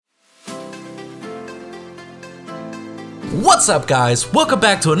What's up, guys? Welcome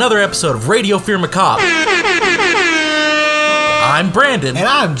back to another episode of Radio Fear Macabre. I'm Brandon. And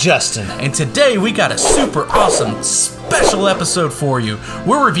I'm Justin. And today we got a super awesome special episode for you.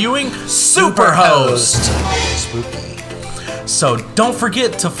 We're reviewing Superhost. Spooky. So don't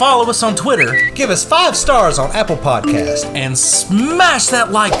forget to follow us on Twitter. Give us 5 stars on Apple Podcast. And smash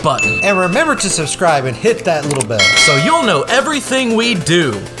that like button. And remember to subscribe and hit that little bell. So you'll know everything we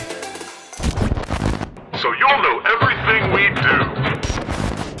do.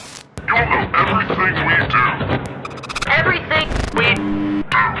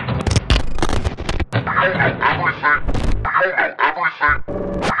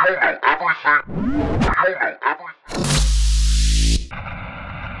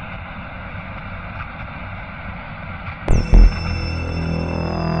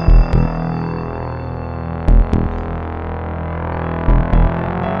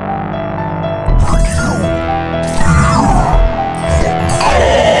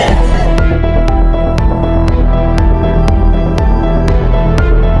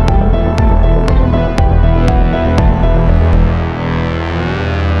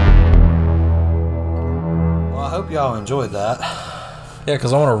 Y'all enjoyed that. Yeah,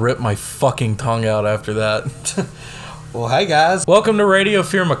 because I want to rip my fucking tongue out after that. Well, hey guys. Welcome to Radio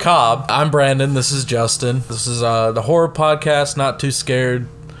Fear Macabre. I'm Brandon. This is Justin. This is the horror podcast, Not Too Scared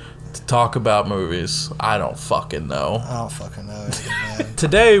to Talk About Movies. I don't fucking know. I don't fucking know either, man.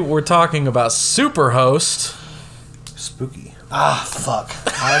 Today, we're talking about Superhost. Spooky. Ah, fuck.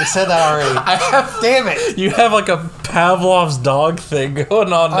 I already said that already. Damn it. You have like a Pavlov's dog thing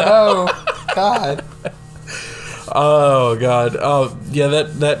going on now. I know. God. Oh, God. Oh, yeah,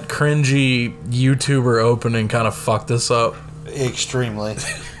 that cringy YouTuber opening kind of fucked us up. Extremely.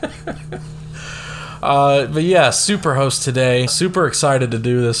 But yeah, Superhost today. Super excited to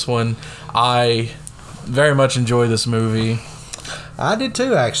do this one. I very much enjoy this movie. I did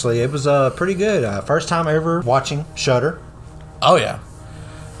too, actually. It was pretty good. First time ever watching Shudder. Oh, yeah.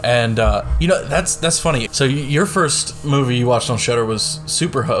 And, you know, that's funny. So your first movie you watched on Shudder was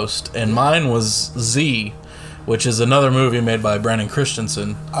Superhost, and mine was Z, which is another movie made by Brandon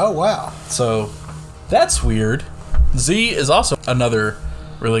Christensen. Oh, wow. So, that's weird. Z is also another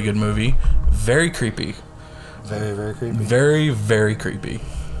really good movie. Very creepy. Very, very creepy. Very, very creepy.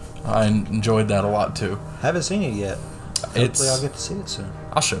 I enjoyed that a lot, too. Haven't seen it yet. Hopefully I'll get to see it soon.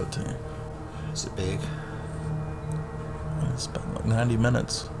 I'll show it to you. Is it big? It's been like 90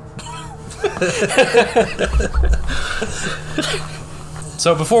 minutes.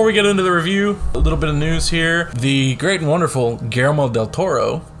 So before we get into the review, a little bit of news here. The great and wonderful Guillermo del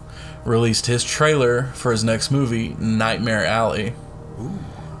Toro released his trailer for his next movie, Nightmare Alley. Ooh.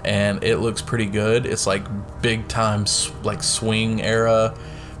 And it looks pretty good. It's like big time like swing era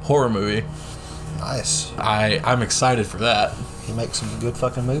horror movie. Nice. I'm excited for that. He makes some good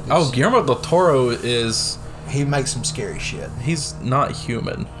fucking movies. Oh, Guillermo del Toro is... He makes some scary shit. He's not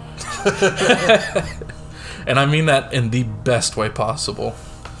human. And I mean that in the best way possible.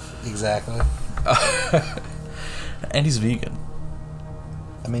 Exactly. And he's vegan.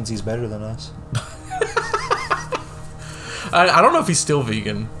 That means he's better than us. I don't know if he's still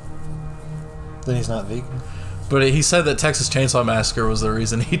vegan. Then he's not vegan. But he said that Texas Chainsaw Massacre was the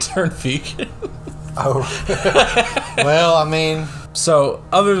reason he turned vegan. Oh. Well, I mean... So,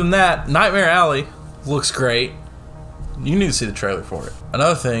 other than that, Nightmare Alley looks great. You need to see the trailer for it.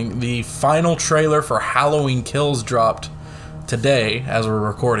 Another thing, the final trailer for Halloween Kills dropped today as we're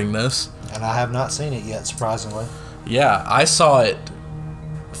recording this. And I have not seen it yet, surprisingly. Yeah, I saw it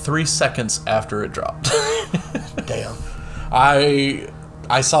 3 seconds after it dropped. Damn. I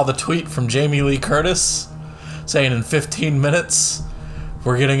saw the tweet from Jamie Lee Curtis saying in 15 minutes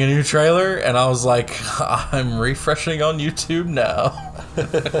we're getting a new trailer, and I was like, I'm refreshing on YouTube now.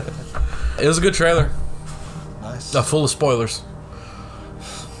 It was a good trailer. Nice. Full of spoilers.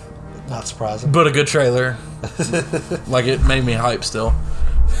 Not surprising. But a good trailer. Like, it made me hype still.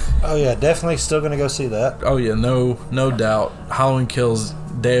 Oh yeah, definitely still gonna go see that. Oh yeah, no doubt. Halloween Kills,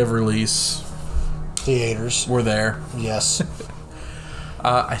 day of release. Theaters. We're there. Yes.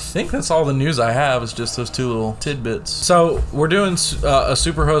 I think that's all the news I have is just those 2 little tidbits. So, we're doing a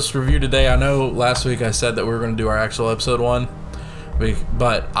Superhost review today. I know last week I said that we were going to do our actual episode 1.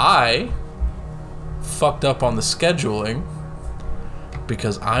 But I fucked up on the scheduling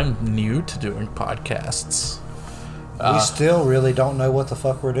because I'm new to doing podcasts. We still really don't know what the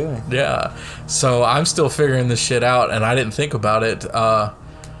fuck we're doing. Yeah. So I'm still figuring this shit out, and I didn't think about it.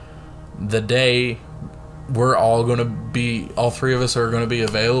 The day we're all 3 of us are going to be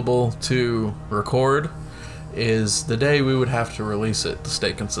available to record is the day we would have to release it to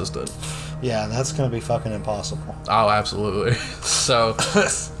stay consistent. Yeah, that's going to be fucking impossible. Oh, absolutely. So,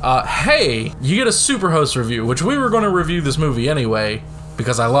 hey, you get a Superhost review, which we were going to review this movie anyway,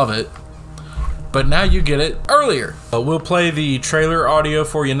 because I love it. But now you get it earlier. We'll play the trailer audio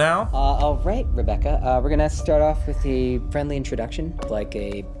for you now. All right, Rebecca. We're going to start off with a friendly introduction, like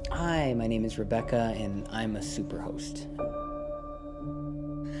a, hi, my name is Rebecca, and I'm a Superhost.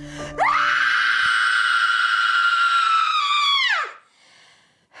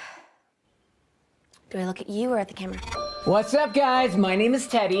 Do I look at you or at the camera? What's up, guys? My name is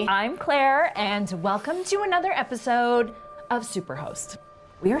Teddy. I'm Claire, and welcome to another episode of Superhost.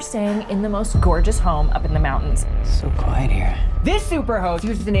 We are staying in the most gorgeous home up in the mountains. So quiet here. This Superhost,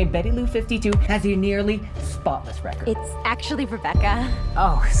 username Betty Lou 52, has a nearly spotless record. It's actually Rebecca.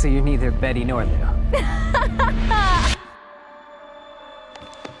 Oh, so you're neither Betty nor Lou.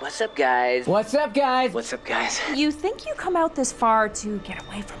 What's up, guys? What's up, guys? What's up, guys? You think you come out this far to get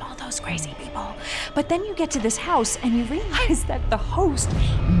away from all those crazy people, but then you get to this house and you realize that the host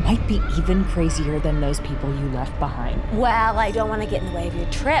might be even crazier than those people you left behind. Well, I don't want to get in the way of your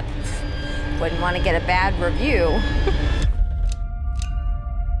trip. Wouldn't want to get a bad review.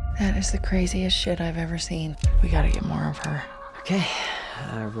 That is the craziest shit I've ever seen. We gotta get more of her. Okay,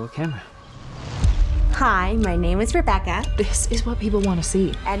 roll camera. Hi, my name is Rebecca, This is what people want to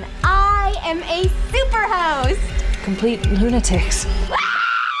see. and I am a Superhost. Complete lunatics.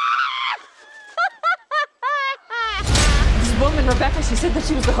 This woman, Rebecca, she said that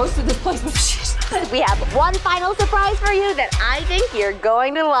she was the host of this place, but she's not. We have one final surprise for you that I think you're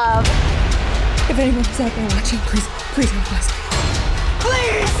going to love. If anyone's out there watching, please help us.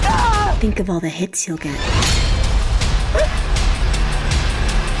 Please stop! Think of all the hits you'll get.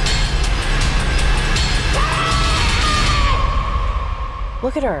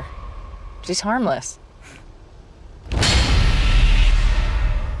 Look at her. She's harmless.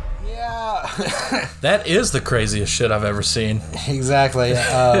 Yeah. That is the craziest shit I've ever seen. Exactly.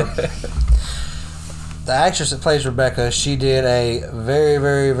 The actress that plays Rebecca, she did a very,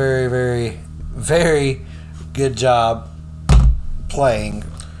 very, very, very, very good job playing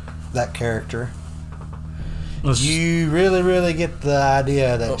that character. You really, really get the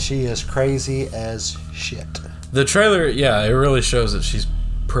idea that she is crazy as shit. The trailer, yeah, it really shows that she's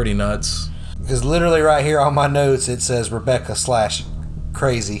pretty nuts. Because literally right here on my notes, it says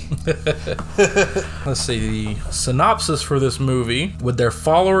Rebecca/crazy. Let's see, the synopsis for this movie. With their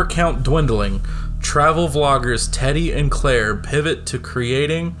follower count dwindling, travel vloggers Teddy and Claire pivot to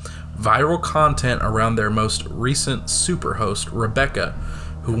creating viral content around their most recent Superhost, Rebecca,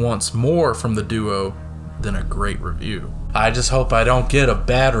 who wants more from the duo than a great review. I just hope I don't get a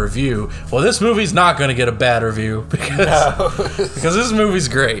bad review. Well, this movie's not going to get a bad review because this movie's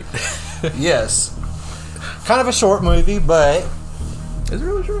great. Yes. Kind of a short movie, but... Is it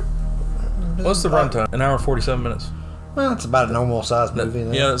really short? What's the runtime? An hour and 47 minutes. Well, it's about a normal size movie.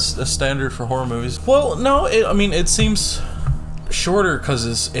 Then. Yeah, it's a standard for horror movies. Well, no, it seems shorter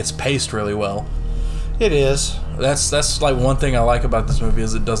because it's paced really well. It is. That's like one thing I like about this movie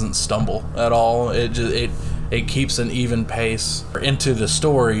is it doesn't stumble at all. It keeps an even pace into the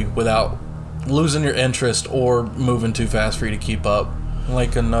story without losing your interest or moving too fast for you to keep up.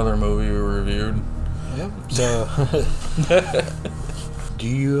 Like another movie we reviewed. Yep. So, do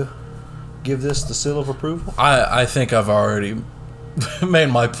you give this the seal of approval? I think I've already made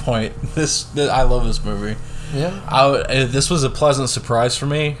my point. I love this movie. Yeah. This was a pleasant surprise for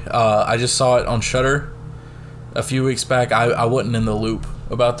me. I just saw it on Shudder a few weeks back. I wasn't in the loop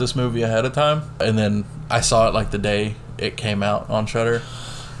about this movie ahead of time, and then I saw it like the day it came out on Shudder.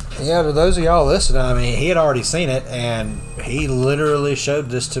 Yeah, to those of y'all listening, I mean, he had already seen it, and he literally showed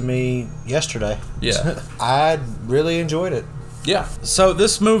this to me yesterday. Yeah. I really enjoyed it. Yeah. So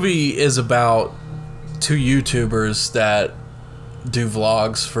this movie is about two YouTubers that do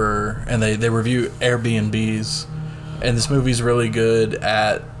vlogs and they review Airbnbs, and this movie's really good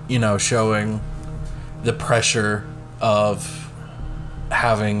at showing the pressure of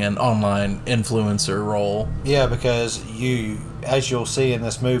having an online influencer role. Yeah, because as you'll see in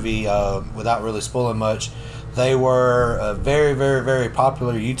this movie, without really spoiling much, they were a very, very, very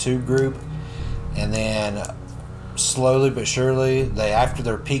popular YouTube group, and then slowly but surely, after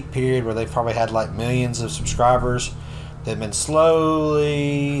their peak period where they probably had like millions of subscribers, they've been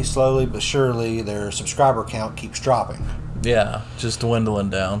slowly but surely, their subscriber count keeps dropping. Yeah, just dwindling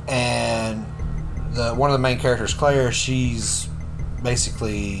down. And one of the main characters, Claire, she's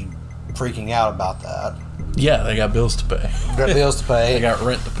basically freaking out about that. Yeah, they got bills to pay. They got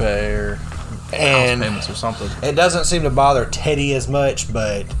rent to pay or house payments or something. It doesn't seem to bother Teddy as much,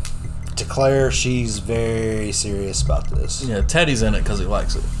 but to Claire, she's very serious about this. Yeah, Teddy's in it because he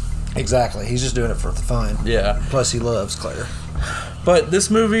likes it. Exactly. He's just doing it for the fun. Yeah. Plus, he loves Claire. But this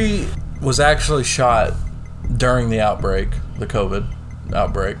movie was actually shot during the outbreak, the COVID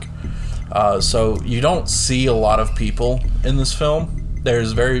outbreak. So you don't see a lot of people in this film.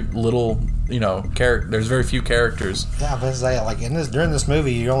 There's very little, there's very few characters. Yeah, I was saying, like during this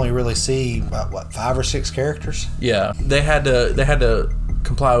movie, you only really see about, 5 or 6 characters. Yeah, they had to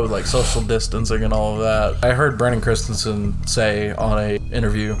comply with like social distancing and all of that. I heard Brendan Christensen say on a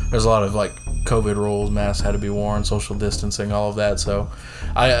interview, there's a lot of like COVID rules, masks had to be worn, social distancing, all of that. So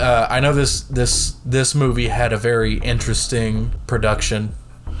I know this movie had a very interesting production.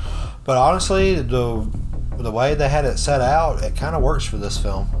 But honestly, the way they had it set out, it kind of works for this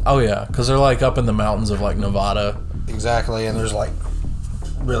film. Oh yeah, because they're like up in the mountains of like Nevada. Exactly, and there's like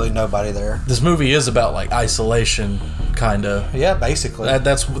really nobody there. This movie is about like isolation, kind of. Yeah, basically.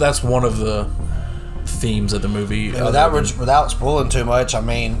 That's one of the themes of the movie. And without spoiling too much, I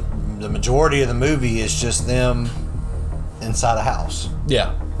mean, the majority of the movie is just them inside a house.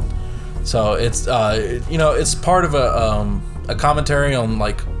 Yeah. So it's it's part of a commentary on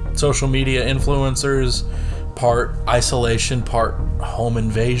like social media influencers, part isolation, part home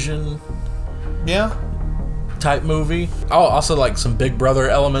invasion. Yeah. Type movie. Oh, also like some Big Brother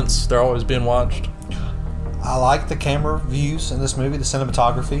elements. They're always being watched. I like the camera views in this movie, the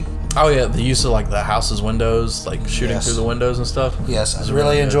cinematography. Oh yeah, the use of like the house's windows, like shooting Yes. those through the windows and stuff. Yes, I It's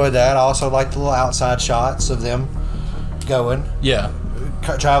really good. enjoyed that. I also like the little outside shots of them going, Yeah,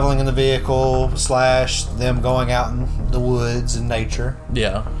 traveling in the vehicle / them going out in the woods and nature.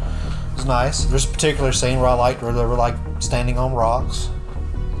 yeah, It was nice. There's a particular scene where I liked where they were like standing on rocks.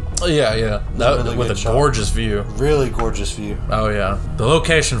 yeah. That, really with good a shot. gorgeous view. Really gorgeous view. Oh yeah, the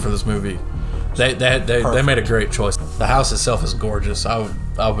location for this movie, they made a great choice. The house itself is gorgeous. I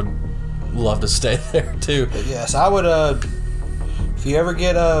would love to stay there too. But yes, I would. If you ever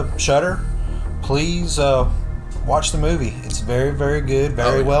get a Shudder, please watch the movie. It's very, very good,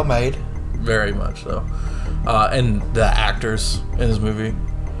 very yeah. well made. Very much so. And the actors in this movie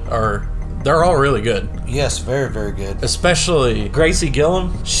they're all really good. Yes, very, very good. Especially Gracie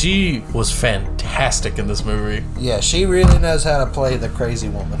Gillam. She was fantastic in this movie. Yeah, she really knows how to play the crazy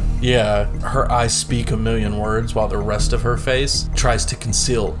woman. Yeah, her eyes speak a million words while the rest of her face tries to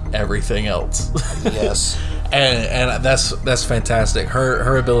conceal everything else. Yes. and that's fantastic.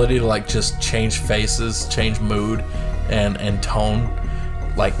 Her ability to like just change faces, change mood and tone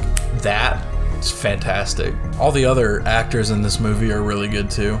like that is fantastic. All the other actors in this movie are really good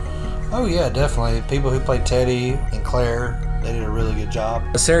too. Oh yeah, definitely. People who played Teddy and Claire, they did a really good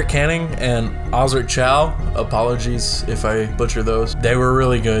job. Sarah Canning and Ozric Chow, apologies if I butcher those, they were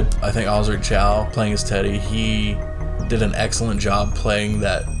really good. I think Ozric Chow playing as Teddy, he did an excellent job playing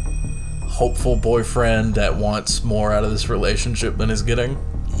that hopeful boyfriend that wants more out of this relationship than he's getting.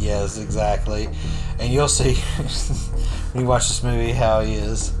 Yes, exactly. And you'll see when you watch this movie how he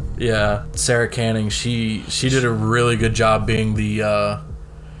is. Yeah, Sarah Canning, she did a really good job being the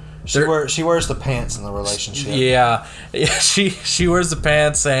She wears the pants in the relationship. yeah, she wears the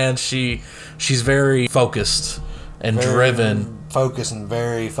pants and she's very focused and Very driven. focused and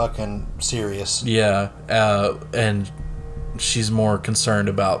very fucking serious. Yeah, and she's more concerned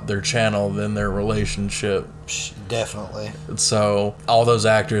about their channel than their relationship. Definitely. So all those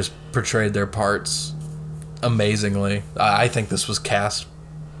actors portrayed their parts amazingly. I think this was cast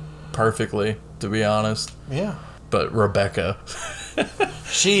perfectly, to be honest. Yeah. But Rebecca,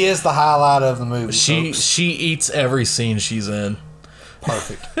 She is the highlight of the movie. folks. she eats every scene she's in.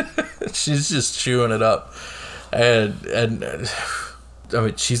 Perfect. She's just chewing it up, and I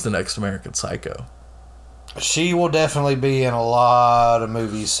mean she's the next American Psycho. She will definitely be in a lot of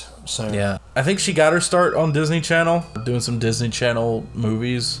movies soon. Yeah, I think she got her start on Disney Channel, doing some Disney Channel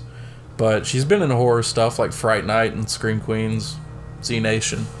movies, but she's been in horror stuff like Fright Night and Scream Queens, Z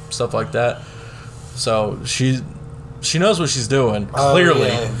Nation, stuff like that. So she knows what she's doing, clearly.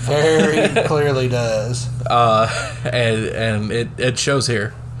 Oh, yeah, very clearly does. And it shows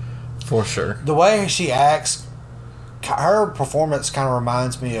here, for sure. The way she acts, her performance kind of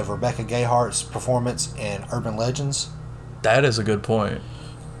reminds me of Rebecca Gayhart's performance in Urban Legends. That is a good point.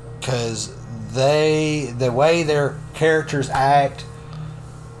 Because the way their characters act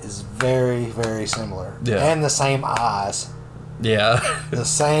is very, very similar. Yeah. And the same eyes. Yeah. The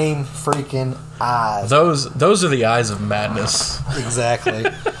same freaking eyes. Those are the eyes of madness. Exactly.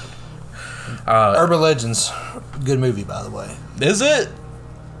 Urban Legends, good movie, by the way. Is it?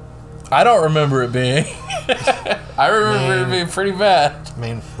 I don't remember it being. I remember it being pretty bad. I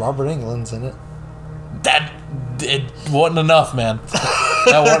mean, Robert Englund's in it. It wasn't enough, man.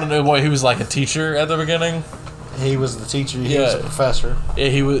 That one, what, he was like a teacher at the beginning. He was the teacher. He was a professor. Yeah,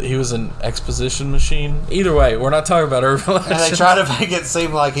 he was an exposition machine. Either way, we're not talking about Urban Legends. And they try to make it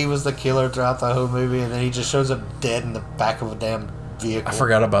seem like he was the killer throughout the whole movie, and then he just shows up dead in the back of a damn vehicle. I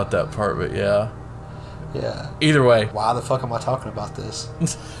forgot about that part, but yeah. Yeah. Either way. Why the fuck am I talking about this?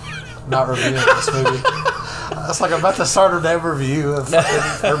 Not reviewing this movie. It's like I'm about to start a damn review of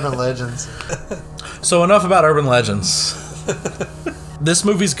Urban Legends. So enough about Urban Legends. This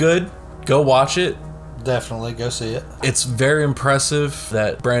movie's good. Go watch it. Definitely, go see it. It's very impressive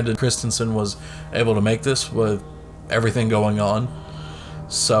that Brandon Christensen was able to make this with everything going on.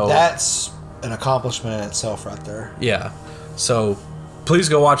 So that's an accomplishment in itself right there. Yeah. So please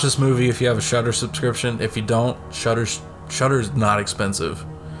go watch this movie if you have a Shudder subscription. If you don't, Shudder's not expensive.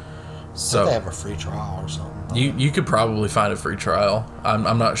 So they have a free trial or something. You could probably find a free trial.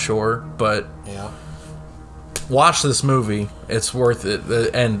 I'm not sure, but yeah. Watch this movie. It's worth it.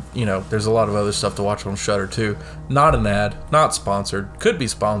 And, you know, there's a lot of other stuff to watch on Shudder too. Not an ad, not sponsored. Could be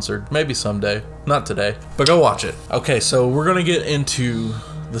sponsored, maybe someday. Not today. But go watch it. Okay, so we're going to get into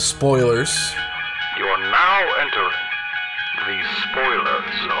the spoilers. You are now entering the spoiler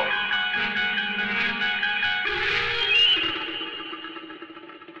zone.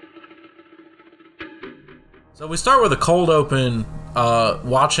 So we start with a cold open,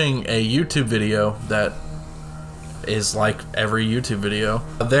 watching a YouTube video that is like every YouTube video.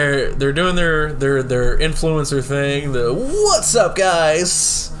 They're doing their influencer thing. The what's up,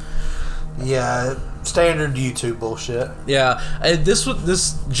 guys? Yeah, standard YouTube bullshit. Yeah, this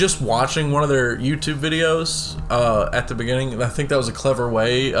just watching one of their YouTube videos at the beginning. I think that was a clever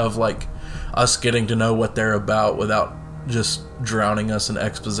way of like us getting to know what they're about without just drowning us in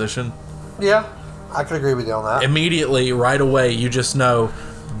exposition. Yeah, I could agree with you on that. Immediately, right away, you just know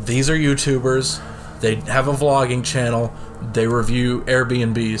these are YouTubers. They have a vlogging channel. They review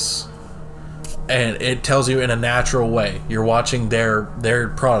Airbnbs. And it tells you in a natural way. You're watching their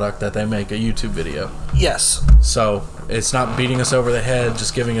product that they make, a YouTube video. Yes. So it's not beating us over the head,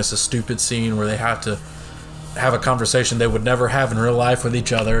 just giving us a stupid scene where they have to have a conversation they would never have in real life with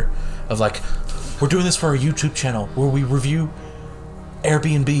each other. Of like, we're doing this for our YouTube channel where we review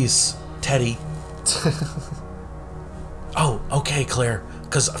Airbnbs, Teddy. Oh, okay, Claire.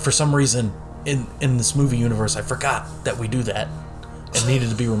 Because for some reason in this movie universe, I forgot that we do that and needed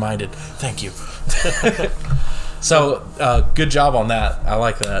to be reminded. Thank you. So, good job on that. I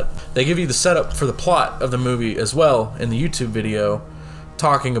like that. They give you the setup for the plot of the movie as well in the YouTube video,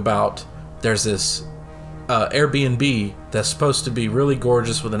 talking about there's this Airbnb that's supposed to be really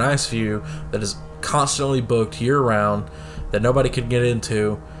gorgeous with a nice view that is constantly booked year-round that nobody could get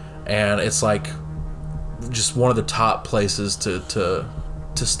into, and it's like just one of the top places to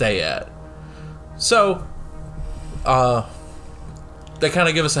stay at. So, they kind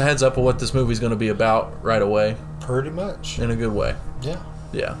of give us a heads up of what this movie's going to be about right away. Pretty much. In a good way. Yeah.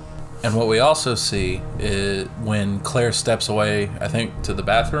 Yeah. And what we also see is when Claire steps away, I think, to the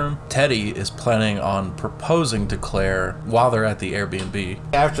bathroom, Teddy is planning on proposing to Claire while they're at the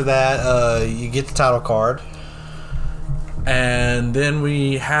Airbnb. After that, you get the title card. And then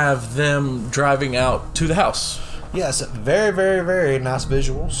we have them driving out to the house. Yes, very, very, very nice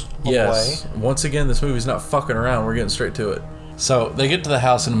visuals. Yes. Once again, this movie's not fucking around. We're getting straight to it. So they get to the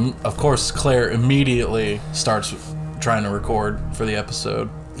house, and of course, Claire immediately starts trying to record for the episode.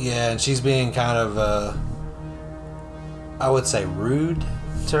 Yeah, and she's being kind of, I would say, rude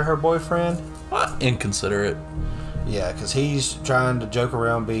to her boyfriend. Inconsiderate. Yeah, because he's trying to joke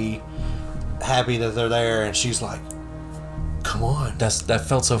around, be happy that they're there, and she's like, come on. That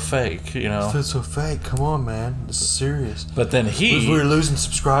felt so fake, you know? It feels so fake. Come on, man. This is serious. But then we're losing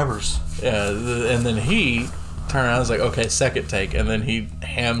subscribers. Yeah, and then he turned around and was like, okay, second take. And then he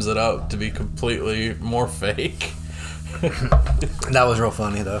hams it up to be completely more fake. That was real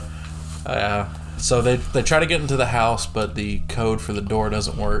funny, though. So they try to get into the house, but the code for the door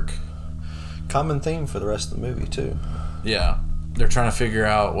doesn't work. Common theme for the rest of the movie, too. Yeah. They're trying to figure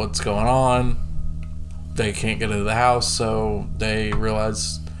out what's going on. They can't get into the house, so they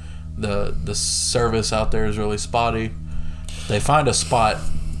realize the service out there is really spotty. They find a spot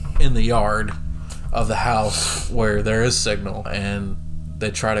in the yard of the house where there is signal, and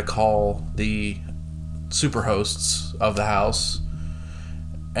they try to call the super hosts of the house,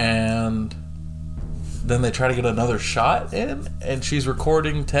 and then they try to get another shot in, and she's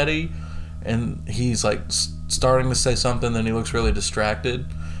recording Teddy, and he's like starting to say something, then he looks really distracted,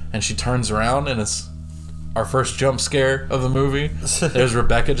 and she turns around, and it's our first jump scare of the movie. There's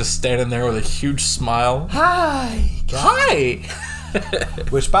Rebecca just standing there with a huge smile. Hi! Hi!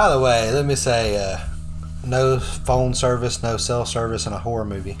 Which, by the way, let me say, no phone service, no cell service in a horror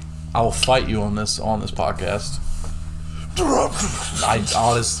movie. I will fight you on this podcast. I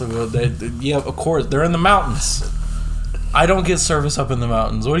honestly, yeah, of course, they're in the mountains. I don't get service up in the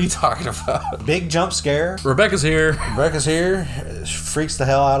mountains. What are you talking about? Big jump scare. Rebecca's here. Rebecca's here. Freaks the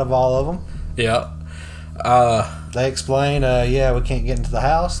hell out of all of them. Yeah. They explain, we can't get into the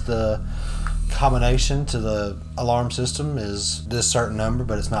house. The combination to the alarm system is this certain number,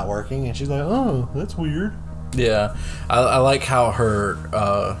 but it's not working. And she's like, oh, that's weird. Yeah. I like how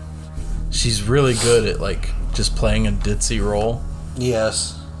her, she's really good at, like, just playing a ditzy role.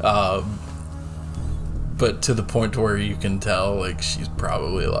 Yes. But to the point to where you can tell, like, she's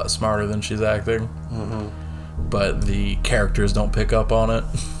probably a lot smarter than she's acting. Mm-hmm. But the characters don't pick up on it.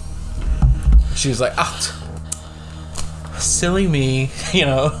 She's like, silly me, you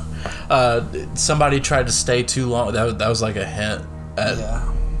know. Somebody tried to stay too long. That was like a hint at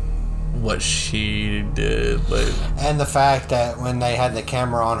what she did. Like, and the fact that when they had the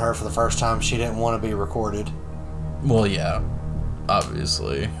camera on her for the first time, she didn't want to be recorded. Well, yeah,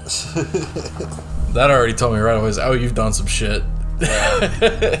 obviously. That already told me right away. Oh, you've done some shit.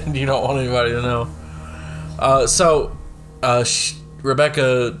 You don't want anybody to know.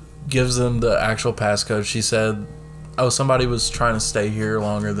 Rebecca gives them the actual passcode. She said, somebody was trying to stay here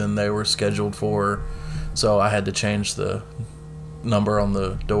longer than they were scheduled for, so I had to change the number on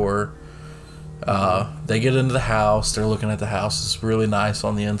the door. They get into the house. They're looking at the house. It's really nice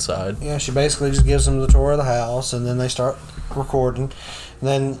on the inside. Yeah, she basically just gives them the tour of the house, and then they start recording. And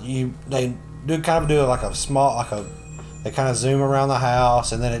then they do like a small, they kind of zoom around the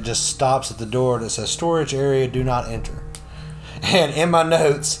house, and then it just stops at the door that says storage area, do not enter. And in my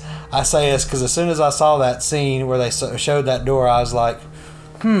notes, I say this because as soon as I saw that scene where they showed that door, I was like,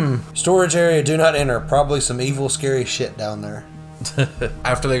 storage area, do not enter. Probably some evil, scary shit down there.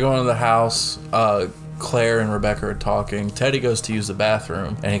 After they go into the house, Claire and Rebecca are talking. Teddy goes to use the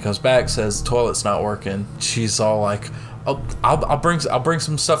bathroom, and he comes back, says the toilet's not working. She's all like, I'll bring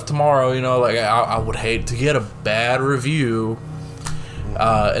some stuff tomorrow, you know, like I would hate to get a bad review.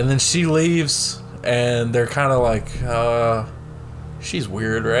 And then she leaves, and they're kind of like, she's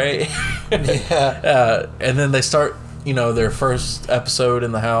weird, right? Yeah. And then they start, you know, their first episode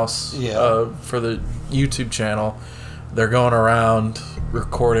in the house for the YouTube channel. They're going around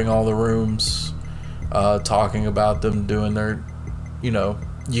recording all the rooms, talking about them doing their, you know,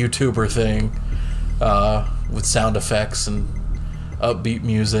 YouTuber thing. With sound effects and upbeat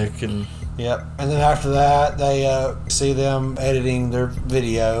music and yep. And then after that, they see them editing their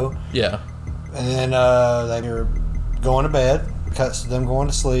video. Yeah. And then they're going to bed. Cuts to them going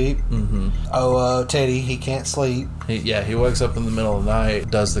to sleep. Mm-hmm. Teddy, he can't sleep. He wakes up in the middle of the night,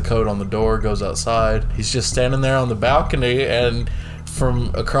 does the code on the door, goes outside. He's just standing there on the balcony, and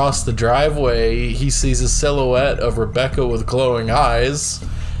from across the driveway, he sees a silhouette of Rebecca with glowing eyes.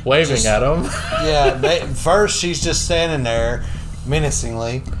 Waving at him. Yeah, first she's just standing there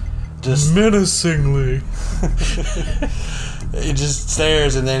menacingly. Menacingly. He just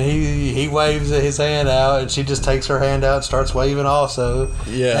stares, and then he waves his hand out, and she just takes her hand out and starts waving also.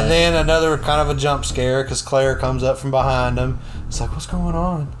 Yeah. And then another kind of a jump scare because Claire comes up from behind him. It's like, what's going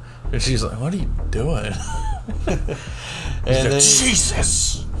on? And she's like, what are you doing? And then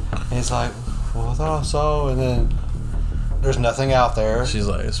Jesus! And he's like, well, I thought I saw, and then there's nothing out there. She's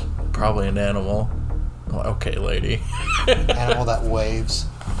like, it's probably an animal. Like, okay, lady. Animal that waves.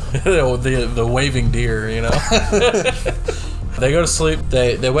 the waving deer, you know. They go to sleep.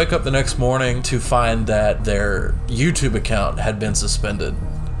 They wake up the next morning to find that their YouTube account had been suspended.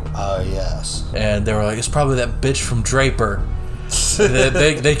 Yes. And they were like, it's probably that bitch from Draper.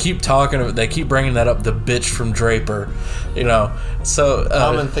 they keep talking. They keep bringing that up. The bitch from Draper, you know. So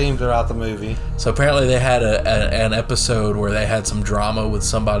common theme throughout the movie. So apparently they had an episode where they had some drama with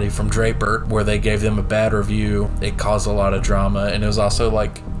somebody from Draper, where they gave them a bad review. It caused a lot of drama, and it was also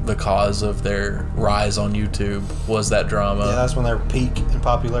like the cause of their rise on YouTube was that drama. Yeah, that's when their peak in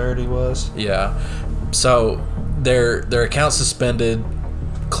popularity was. Yeah. So their account suspended.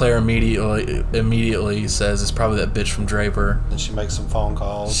 Claire immediately says it's probably that bitch from Draper. And she makes some phone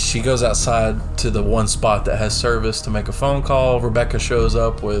calls. She goes outside to the one spot that has service to make a phone call. Rebecca shows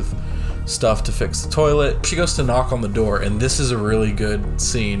up with stuff to fix the toilet. She goes to knock on the door, and this is a really good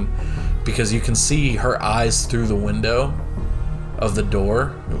scene because you can see her eyes through the window of the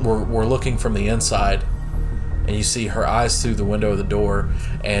door. We're looking from the inside, and you see her eyes through the window of the door,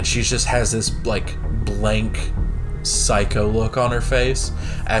 and she just has this like blank psycho look on her face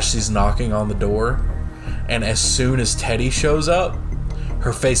as she's knocking on the door. And as soon as Teddy shows up,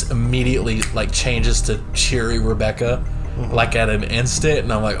 her face immediately like changes to cheery Rebecca, like at an instant,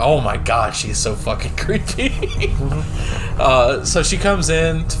 and I'm like, oh my god, she's so fucking creepy. So she comes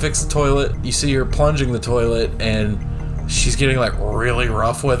in to fix the toilet. You see her plunging the toilet, and she's getting like really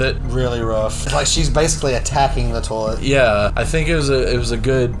rough with it. Really rough. Like she's basically attacking the toilet. Yeah, I think it was a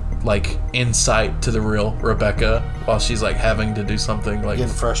good like insight to the real Rebecca while she's like having to do something like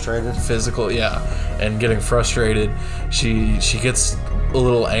Getting frustrated. physical, and getting frustrated. She gets a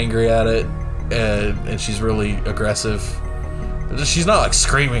little angry at it, and she's really aggressive. She's not like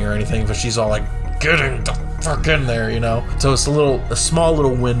screaming or anything, but she's all like, "Getting the fuck in there," you know. So it's a small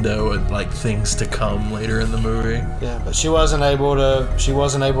little window at like things to come later in the movie. Yeah, but she wasn't able to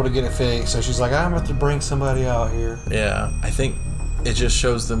get it fixed, so she's like, I'm about to bring somebody out here. Yeah, I think it just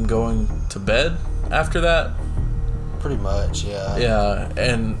shows them going to bed after that. Pretty much, yeah. Yeah,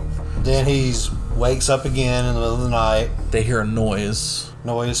 and Then wakes up again in the middle of the night. they hear a noise,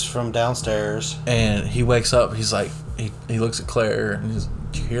 Noise from downstairs. and he wakes up. He's like, he looks at Claire, and he's,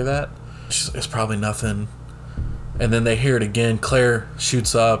 "Did you hear that?" She's like, "It's probably nothing." And then they hear it again. Claire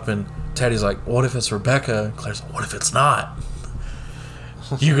shoots up, and Teddy's like, "What if it's Rebecca?" And Claire's like, "What if it's not?"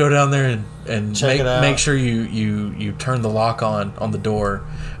 You go down there and Check it out. make sure you turn the lock on the door.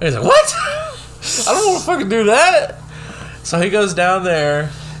 And he's like, "What? I don't want to fucking do that." So he goes down there.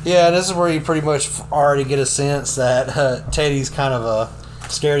 Yeah, and this is where you pretty much already get a sense that Teddy's kind of a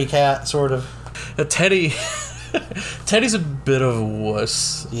scaredy cat, sort of. Teddy's a bit of a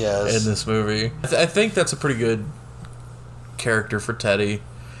wuss Yes. in this movie. I think that's a pretty good character for Teddy,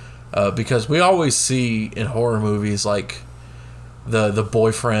 because we always see in horror movies like the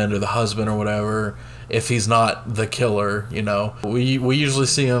boyfriend or the husband or whatever, if he's not the killer, you know, we usually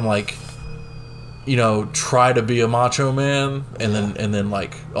see him like, you know, try to be a macho man and then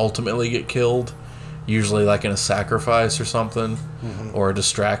like ultimately get killed, usually like in a sacrifice or something, or a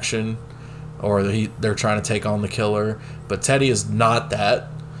distraction, or they're trying to take on the killer. But Teddy is not that.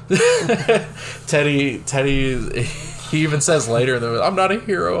 Teddy, he even says later in the movie, "I'm not a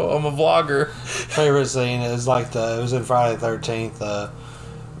hero, I'm a vlogger." Favorite scene is like it was in Friday the 13th. The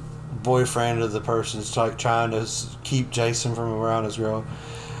boyfriend of the person's like trying to keep Jason from around his girl,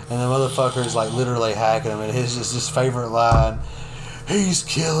 and the motherfucker is like literally hacking him. And his favorite line, "He's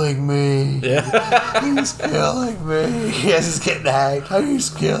killing me." Yeah. He's killing me. Yes, he's getting hacked. He's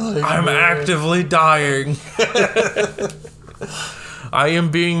killing I'm me. actively dying. I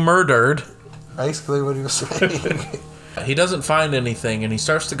am being murdered. Basically what he was saying. He doesn't find anything, and he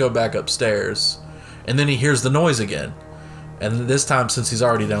starts to go back upstairs, and then he hears the noise again. And this time, since he's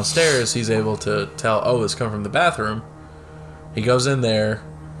already downstairs, he's able to tell, oh, it's coming from the bathroom. He goes in there,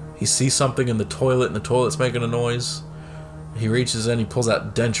 he sees something in the toilet, and the toilet's making a noise. He reaches in, he pulls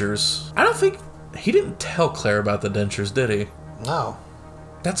out dentures. I don't think, he didn't tell Claire about the dentures, did he? No,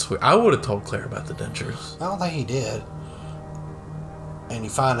 That's weird. I would have told Claire about the dentures. I don't think he did. And you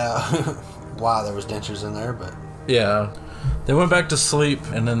find out why there was dentures in there, but Yeah. They went back to sleep,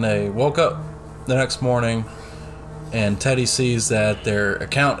 and then they woke up the next morning, and Teddy sees that their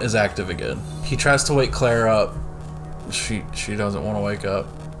account is active again. He tries to wake Claire up. She doesn't want to wake up.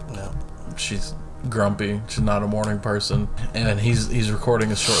 no. She's grumpy. She's not a morning person. And he's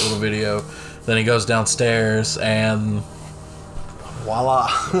recording a short little video. Then he goes downstairs, and Voila.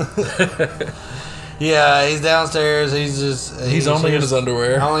 Yeah, he's downstairs. He's only in his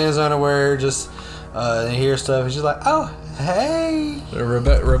underwear. Only in his underwear. Just he hears stuff. He's just like, oh, hey.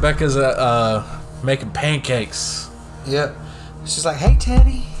 Rebecca's making pancakes. Yep. She's like, hey,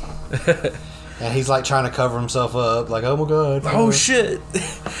 Teddy. And he's like trying to cover himself up, like, oh my god. Oh shit.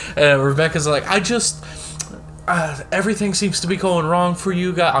 Rebecca's like, everything seems to be going wrong for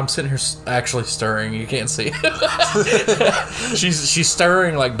you guys. I'm sitting here actually stirring. You can't see. she's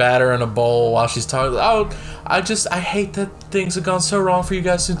stirring like batter in a bowl while she's talking. Oh, I hate that things have gone so wrong for you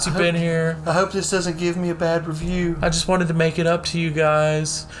guys since you've been here. I hope this doesn't give me a bad review. I just wanted to make it up to you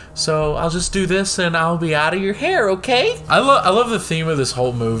guys. So I'll just do this and I'll be out of your hair, okay? I love the theme of this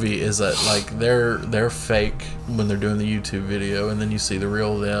whole movie is that like they're fake when they're doing the YouTube video, and then you see the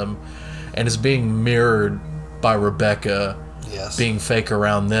real them, and it's being mirrored by Rebecca Yes. being fake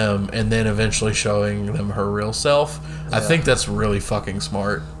around them, and then eventually showing them her real self. I think that's really fucking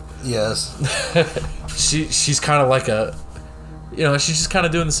smart. Yes. She's kind of like she's just kind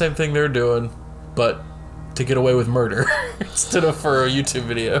of doing the same thing they're doing, but to get away with murder instead of for a YouTube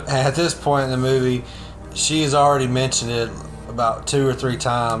video. And at this point in the movie, she has already mentioned it about 2 or 3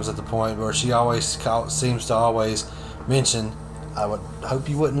 times at the point where she seems to always mention, I would hope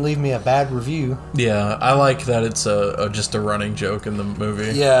you wouldn't leave me a bad review. Yeah, I like that it's just a running joke in the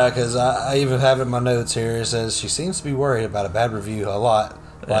movie. Yeah, because I even have it in my notes here. It says she seems to be worried about a bad review a lot.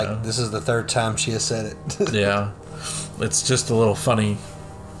 Like, Yeah. this is the 3rd time she has said it. Yeah. it's just a little funny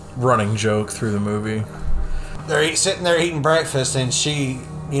running joke through the movie. They're sitting there eating breakfast, and she,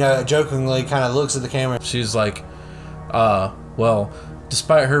 jokingly kind of looks at the camera. She's like, well,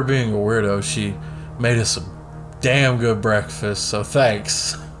 despite her being a weirdo, she made us a damn good breakfast, so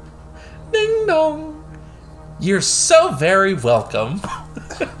thanks. Ding dong. You're so very welcome.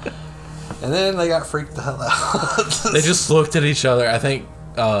 And then they got freaked the hell out. They just looked at each other. I think,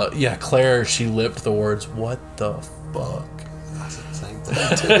 Claire, she lipped the words, "What the fuck?" I said the same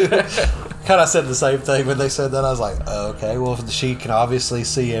thing, too. Kind of said the same thing when they said that. I was like, oh, okay, well, she can obviously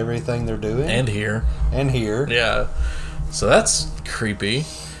see everything they're doing. And here. Yeah. So that's creepy.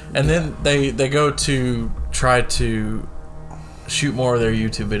 And then they go to try to shoot more of their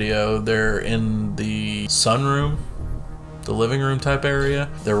YouTube video. They're in the sunroom, the living room type area.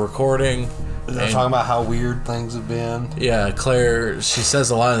 They're recording. They're talking about how weird things have been. Yeah, Claire, she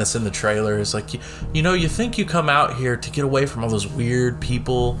says a line that's in the trailer. It's like, you think you come out here to get away from all those weird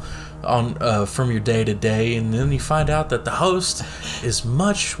people on from your day to day, and then you find out that the host is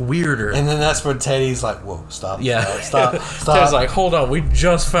much weirder. And then that's when Teddy's like, whoa, stop. Yeah. Stop. Teddy's like, hold on, we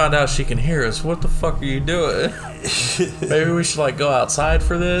just found out she can hear us. What the fuck are you doing? Maybe we should go outside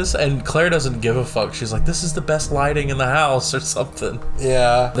for this. And Claire doesn't give a fuck. She's like, this is the best lighting in the house or something.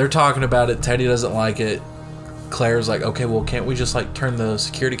 Yeah. They're talking about it. Teddy doesn't like it. Claire's like, okay, well, can't we just turn the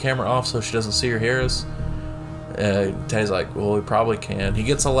security camera off so she doesn't see or hear us? Teddy's like, well, we probably can. He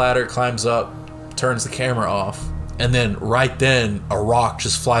gets a ladder, climbs up, turns the camera off, and then right then a rock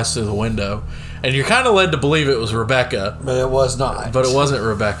just flies through the window, and you're kind of led to believe it was Rebecca, but it was not. But it wasn't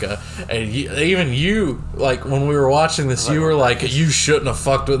Rebecca. And even you, when we were watching this, you were like, you shouldn't have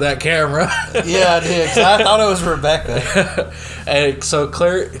fucked with that camera. Yeah, I did, 'cause I thought it was Rebecca. And so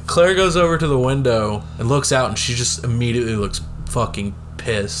Claire goes over to the window and looks out, and she just immediately looks fucking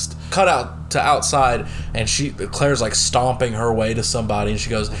pissed. Cut out to outside, and Claire's stomping her way to somebody, and she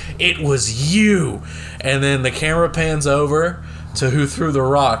goes, "It was you." And then the camera pans over to who threw the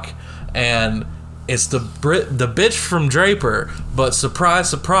rock, and it's the bitch from Draper, but surprise,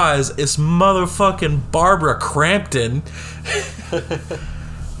 surprise, it's motherfucking Barbara Crampton.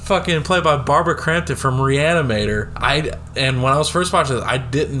 Fucking played by Barbara Crampton from Reanimator. And when I was first watching this, I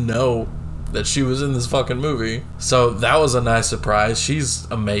didn't know that she was in this fucking movie. So that was a nice surprise. She's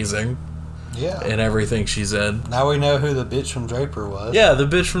amazing. Yeah. In everything she's in. Now we know who the bitch from Draper was. Yeah, the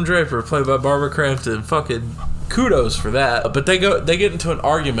bitch from Draper, played by Barbara Crampton. Fucking kudos for that. But they get into an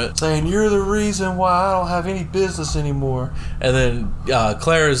argument saying, you're the reason why I don't have any business anymore. And then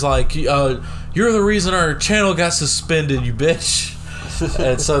Claire is like, you're the reason our channel got suspended, you bitch.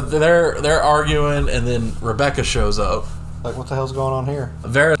 And so they're arguing, and then Rebecca shows up. What the hell's going on here?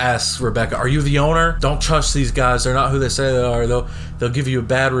 Vera asks Rebecca, are you the owner? Don't trust these guys. They're not who they say they are. They'll give you a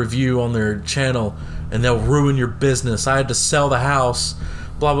bad review on their channel, and they'll ruin your business. I had to sell the house,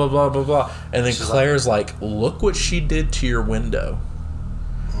 blah, blah, blah, blah, blah. And then Claire's like, look what she did to your window.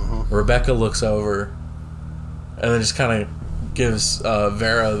 Mm-hmm. Rebecca looks over, and then just kind of gives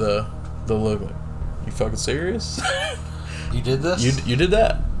Vera the look. You fucking serious? You did this? You did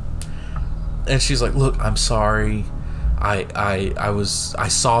that? And she's like, look, I'm sorry. I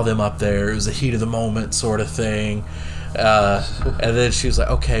saw them up there. It was the heat of the moment sort of thing. And then she was like,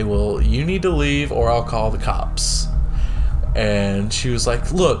 okay, well, you need to leave or I'll call the cops. And she was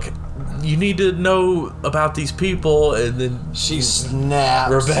like, look, you need to know about these people. And then she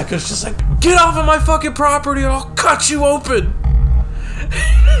snaps. Rebecca's just like, get off of my fucking property or I'll cut you open.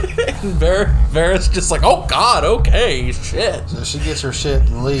 And Vera's just like, oh God, okay, shit. So she gets her shit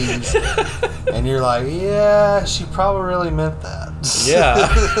and leaves. And you're like, yeah, she probably really meant that. Yeah.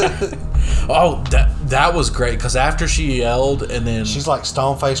 Oh, that was great, because after she yelled, and then she's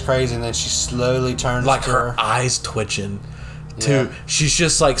stone faced crazy, and then she slowly turns to her eyes twitching too. Yeah. She's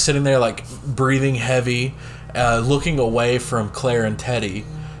just sitting there breathing heavy, looking away from Claire and Teddy.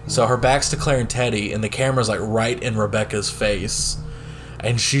 So her back's to Claire and Teddy, and the camera's right in Rebecca's face.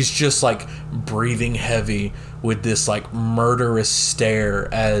 And she's just breathing heavy with this murderous stare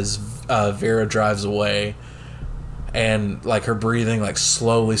as Vera drives away. And her breathing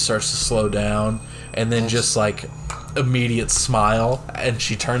slowly starts to slow down. And then just immediate smile. And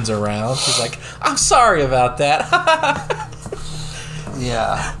she turns around. She's like, I'm sorry about that.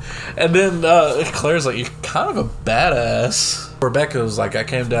 Yeah. And then Claire's like, you're kind of a badass. Rebecca was like, I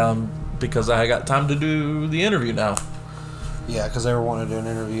came down because I got time to do the interview now. Yeah, because they were wanting to do an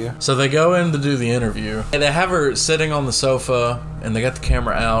interview. So they go in to do the interview. And they have her sitting on the sofa, and they got the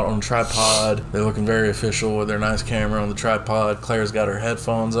camera out on a tripod. They're looking very official with their nice camera on the tripod. Claire's got her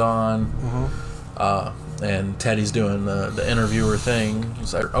headphones on. Mm-hmm. And Teddy's doing the interviewer thing.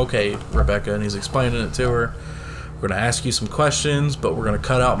 He's like, okay, Rebecca, and he's explaining it to her. We're going to ask you some questions, but we're going to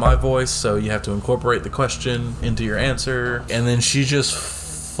cut out my voice, so you have to incorporate the question into your answer. And then she just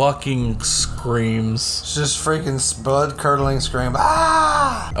fucking screams. It's just freaking blood-curdling scream.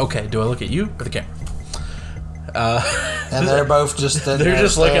 Ah! Okay, do I look at you or the camera? And they're both just They're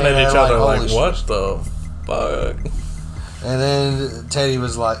just looking at each other like, "Holy what shit." the fuck? And then Teddy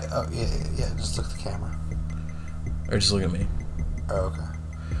was like, oh, yeah, just look at the camera. Or just look at me. Oh,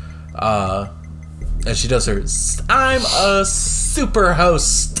 okay. And she does her "I'm a super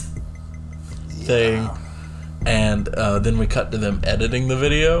host" thing. And then we cut to them editing the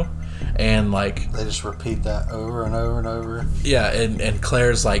video. And like, They just repeat that over and over and over. yeah, and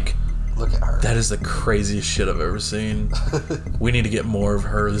Claire's like, Look at her. that is the craziest shit I've ever seen. We need to get more of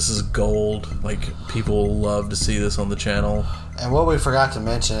her. This is gold. Like, people love to see this on the channel. And what we forgot to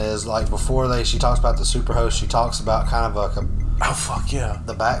mention is, like, before she talks about the superhost, she talks about kind of like Oh, fuck yeah.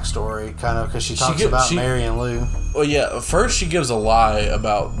 the backstory, kind of, because she talks gi- about she- Mary and Lou. Well, yeah, first she gives a lie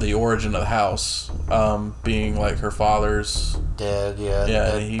about the origin of the house, being like her father's. Dead, Yeah,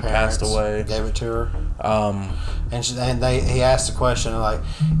 dead he parents passed away. Gave it to her. And he asked the question, like,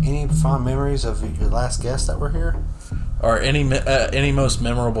 any fond memories of your last guests that were here? Or any most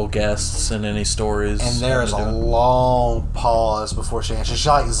memorable guests in any stories. And there is a long pause before she answers. She,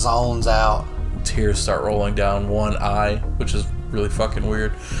 like, zones out. Tears start rolling down one eye, which is really fucking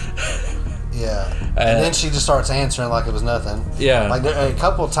weird. Yeah. And then she just starts answering like it was nothing. Yeah. Like, a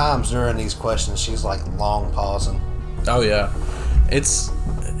couple of times during these questions, she's, like, long pausing. Oh yeah, it's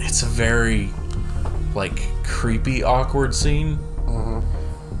a very like creepy, awkward scene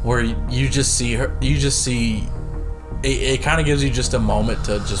where you just see her. You just see it. Kind of gives you just a moment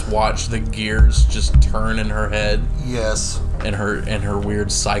to just watch the gears just turn in her head Yes. and her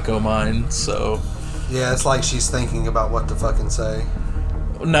weird psycho mind. So Yeah, it's like she's thinking about what to fucking say.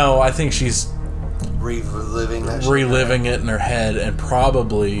 no, I think she's Reliving that shit. reliving it in her head, and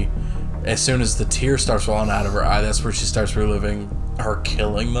probably as soon as the tear starts falling out of her eye, that's where she starts reliving her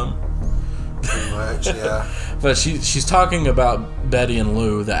killing them. Pretty much, yeah. But she's talking about Betty and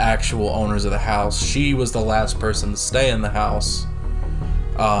Lou, the actual owners of the house. She was the last person to stay in the house,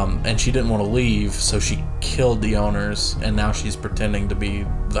 and she didn't want to leave, so she killed the owners, and now she's pretending to be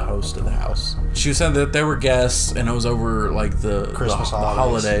the host of the house. She said that there were guests, and it was over like the Christmas the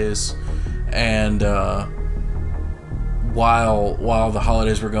holidays. holidays, and while the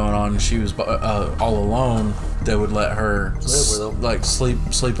holidays were going on, she was all alone. They would let her Live with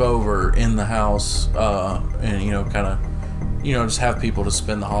them. sleep over in the house, and kind of, just have people to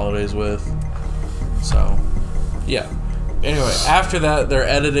spend the holidays with. So, yeah. Anyway, after that, they're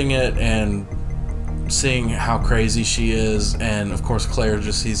editing it and seeing how crazy she is, and of course, Claire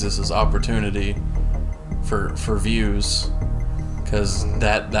just sees this as opportunity for views, because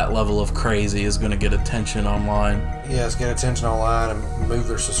that level of crazy is going to get attention online. Yes, get attention online and move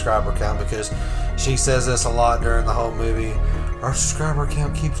their subscriber count, because she says this a lot during the whole movie. Our subscriber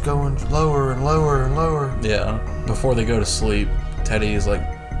count keeps going lower and lower and lower. Yeah. Before they go to sleep, Teddy is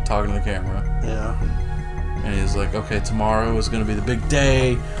like talking to the camera, Yeah. and he's like, "Okay, tomorrow is going to be the big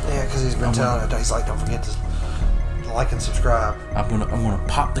day. Yeah, because he's been telling her, he's like, don't forget to like and subscribe. I'm gonna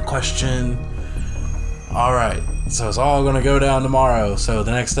pop the question." All right, so it's all gonna go down tomorrow. So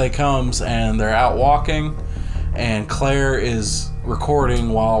the next day comes, and they're out walking, and Claire is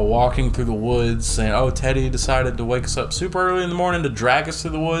recording while walking through the woods, saying, "Oh, Teddy decided to wake us up super early in the morning to drag us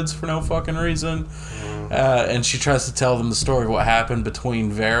through the woods for no fucking reason." And she tries to tell them the story of what happened between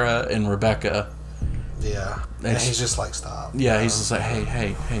Vera and Rebecca. Yeah. And he's just like, stop. Yeah, he's just like,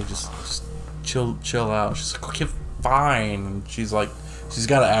 hey, just chill out. She's like, okay, fine. And she's like, she's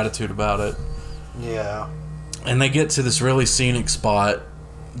got an attitude about it. Yeah. And they get to this really scenic spot.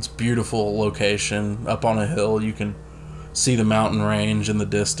 It's a beautiful location up on a hill. You can see the mountain range in the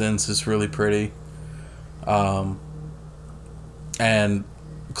distance. It's really pretty. And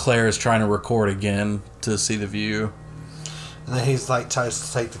Claire is trying to record again to see the view. And then he's like, tries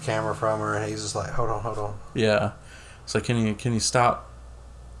to take the camera from her, and he's just like, hold on. Yeah. It's like, can you stop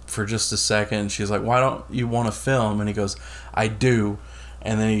for just a second? She's like, why don't you want to film? And he goes, I do.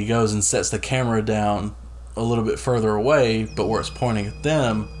 And then he goes and sets the camera down a little bit further away, but where it's pointing at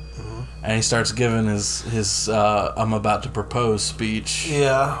them. And he starts giving his I'm about to propose speech.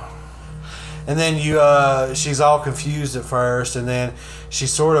 Yeah. And then she's all confused at first, and then she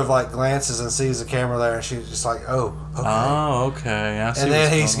sort of like glances and sees the camera there, and she's just like, oh, okay. Oh, okay. I see And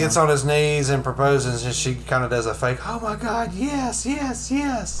then he what's going gets on his knees and proposes, and she kind of does a fake, oh my God, yes.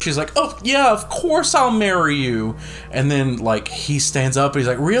 She's like, oh, yeah, of course I'll marry you. And then, like, he stands up, and he's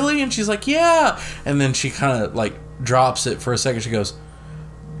like, really? And she's like, yeah. And then she kind of, like, drops it for a second. She goes,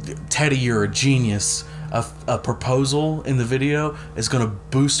 Teddy, you're a genius. a proposal in the video is going to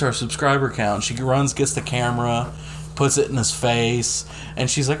boost our subscriber count. She runs, gets the camera, puts it in his face, and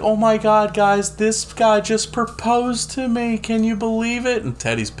she's like, oh my god, guys, this guy just proposed to me. Can you believe it? And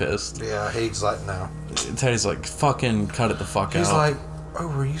Teddy's pissed. Yeah, he's like, no. Teddy's like, fucking cut it the fuck out. He's like, oh,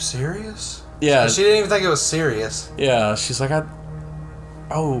 were you serious? Yeah. She didn't even think it was serious. Yeah, she's like,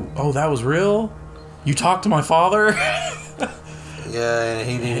 oh, that was real? You talked to my father? Yeah, and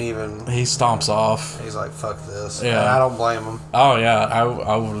he didn't even... He stomps off. He's like, fuck this. Yeah. And I don't blame him. Oh, yeah, I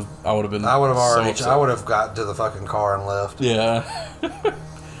would have been I would have already... so I would have got to the fucking car and left. Yeah.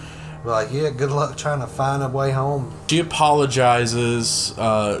 Be like, yeah, good luck trying to find a way home. She apologizes.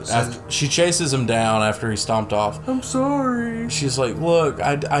 After she chases him down after he stomped off. I'm sorry. She's like, look,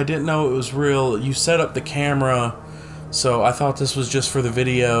 I didn't know it was real. You set up the camera, so I thought this was just for the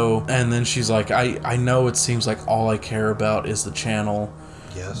video. And then she's like, I know it seems like all I care about is the channel.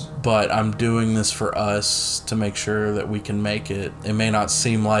 Yes. But I'm doing this for us to make sure that we can make it. It may not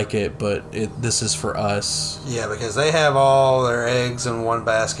seem like it, but this is for us. Yeah, because they have all their eggs in one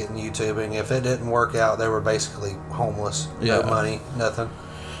basket in YouTubing. If it didn't work out, they were basically homeless. Yeah. No money, nothing.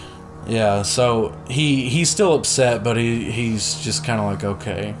 Yeah, so he's still upset, but he's just kind of like,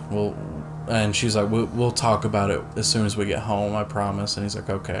 okay, well, and she's like, we'll talk about it as soon as we get home, I promise. And he's like,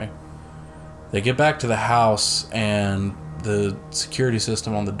 okay. They get back to the house, and the security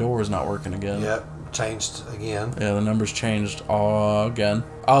system on the door is not working again. Yep, changed again. Yeah, the numbers changed again.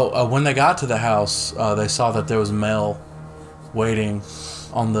 When they got to the house, they saw that there was mail waiting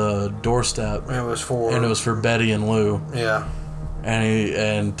on the doorstep. It was for Betty and Lou. Yeah.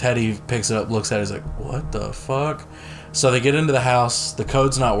 And Teddy picks it up, looks at it, he's like, what the fuck? So they get into the house, the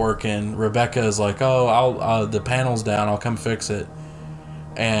code's not working. Rebecca is like, oh, the panel's down, I'll come fix it.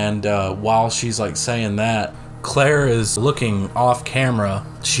 And while she's like saying that, Claire is looking off camera.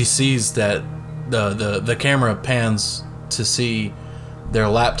 She sees that the camera pans to see their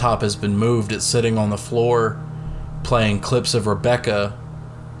laptop has been moved. It's sitting on the floor playing clips of Rebecca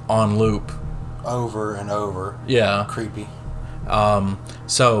on loop. Over and over. Yeah. Creepy.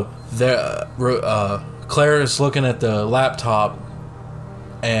 So Claire is looking at the laptop,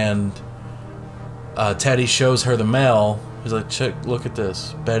 and Teddy shows her the mail. He's like, look at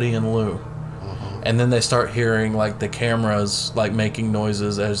this, Betty and Lou. And then they start hearing like the cameras like making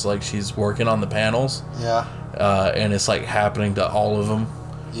noises as like she's working on the panels. Yeah. And it's like happening to all of them.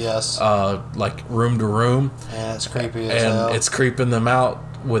 Yes. Like room to room. And it's creepy as hell. And it's creeping them out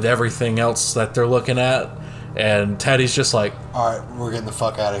with everything else that they're looking at. And Teddy's just like, all right, we're getting the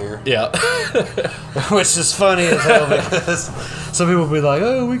fuck out of here. yeah. Which is funny as hell because some people will be like,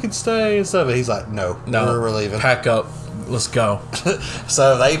 oh, we can stay and stuff. But he's like, no, we're leaving. Pack up. Let's go.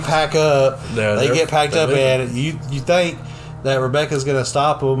 So they pack up. They get packed up, leaving. and you think that Rebecca's gonna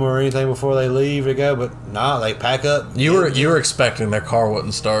stop them or anything before they leave to go, but nah, they pack up. You were expecting their car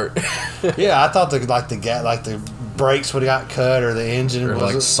wouldn't start. Yeah, I thought the brakes would have got cut or the engine or was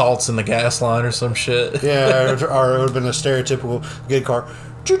like salts in the gas line or some shit. Yeah, or it would have been a stereotypical good car.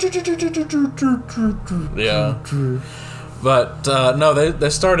 Yeah. But no, they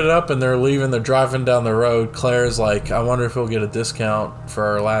started up and they're leaving. They're driving down the road. Claire's like, I wonder if we'll get a discount for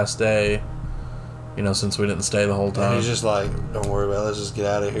our last day. You know, since we didn't stay the whole time. And he's just like, don't worry about it. Let's just get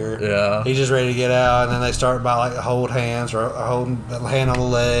out of here. Yeah. He's just ready to get out. And then they start by like hold hands or holding a hand on the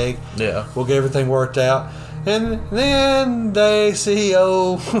leg. Yeah. We'll get everything worked out. And then they see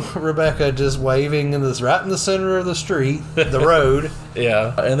Rebecca just waving right in the center of the street, the road.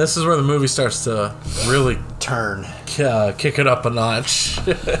 Yeah. And this is where the movie starts to really turn. Kick it up a notch.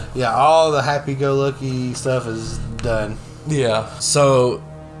 Yeah, all the happy-go-lucky stuff is done. Yeah. So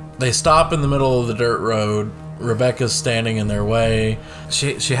they stop in the middle of the dirt road. Rebecca's standing in their way.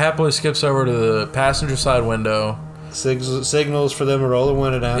 She happily skips over to the passenger side window. Signals for them to roll the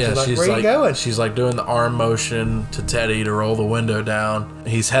window down. Yeah, she's like, where are you going? She's like doing the arm motion to Teddy to roll the window down.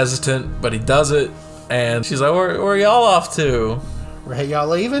 He's hesitant, but he does it. And she's like, where are y'all off to? Hey, y'all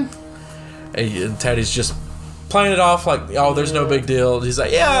leaving? And Teddy's just playing it off like, oh, there's no big deal. He's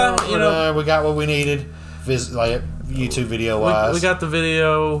like, yeah, you know, we got what we needed. Like YouTube video wise, we got the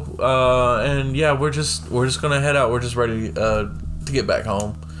video, and yeah, we're just gonna head out. We're just ready to get back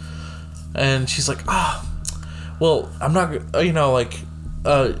home. And she's like, well, I'm not, you know, like,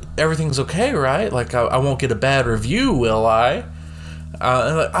 everything's okay, right? Like, I won't get a bad review, will I?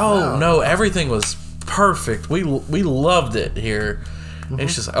 And like, no, everything was perfect. We loved it here. Mm-hmm.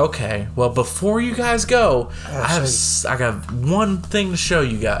 And she's like, okay, well, before you guys go, I got one thing to show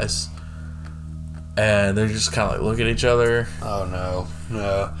you guys. And they're just kind of like look at each other. Oh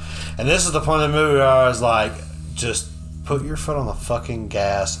no. And this is the point of the movie where I was like, just put your foot on the fucking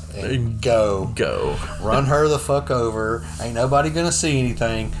gas and go. Go. Run her the fuck over. Ain't nobody gonna see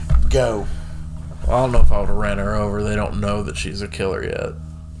anything. Go. Well, I don't know if I would have ran her over. They don't know that she's a killer yet.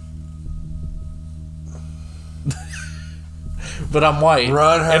 But I'm white.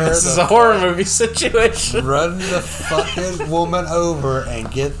 Run her and this the is a horror movie situation. Run the fucking woman over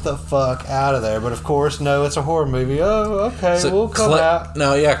and get the fuck out of there. But of course, no, it's a horror movie. Oh, okay, So we'll come out.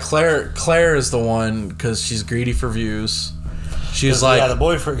 No, yeah, Claire is the one because she's greedy for views. She's like, yeah, the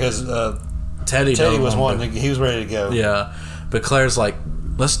boyfriend, because Teddy was wanting wanting to, he was ready to go. Yeah, but Claire's like,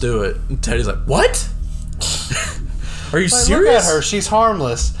 let's do it. And Teddy's like, what? Are you Like, serious? Look at her, she's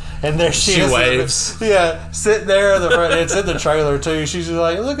harmless. And there she is. waves. Yeah, sitting there in the front. It's in the trailer too. She's just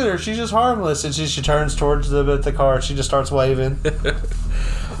like, look at her, she's just harmless. And she turns towards the car and she just starts waving.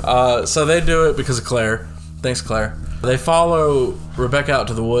 So they do it because of Claire. Thanks, Claire. They follow Rebecca out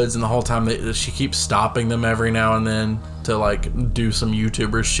to the woods, and the whole time she keeps stopping them every now and then to like do some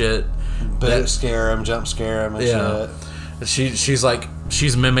YouTuber shit. Scare him, jump scare him, and shit.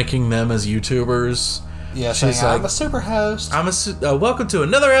 She's mimicking them as YouTubers. Yeah, she's saying, I'm a super host. Welcome to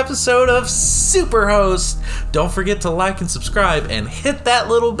another episode of Superhost. Don't forget to like and subscribe and hit that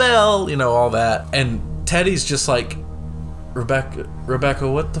little bell. You know, all that. And Teddy's just like,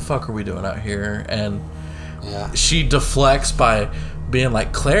 Rebecca, what the fuck are we doing out here? And she deflects by being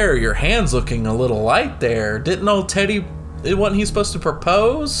like, Claire, your hand's looking a little light there. Didn't old Teddy, wasn't he supposed to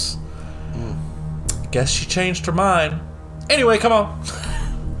propose? Guess she changed her mind. Anyway, come on.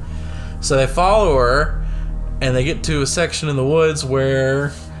 So they follow her, and they get to a section in the woods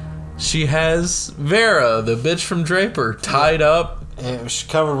where she has Vera, the bitch from Draper, tied up. And it was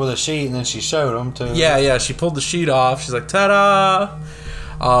covered with a sheet, and then she showed them too. Yeah, she pulled the sheet off. She's like, ta-da!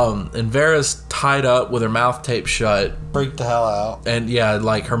 And Vera's tied up with her mouth taped shut. Freaked the hell out. And yeah,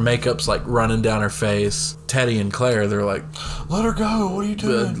 like her makeup's like running down her face. Teddy and Claire, they're like, let her go. What are you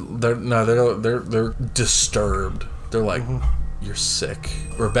doing? They're disturbed. They're like, you're sick.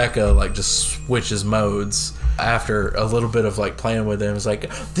 Rebecca like just switches modes after a little bit of like playing with him. It's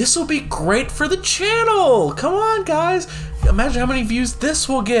like, this will be great for the channel. Come on, guys. Imagine how many views this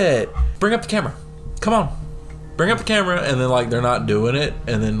will get. Bring up the camera. Come on. Bring up the camera. And then like they're not doing it.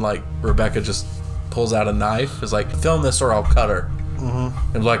 And then like Rebecca just pulls out a knife. It's like, film this or I'll cut her.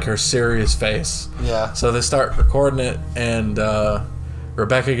 And like her serious face. Yeah. So they start recording it, and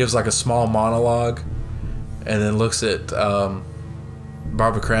Rebecca gives like a small monologue, and then looks at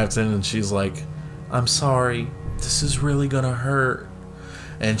Barbara Crampton, and she's like, I'm sorry, this is really gonna hurt.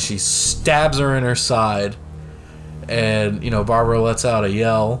 And she stabs her in her side, and Barbara lets out a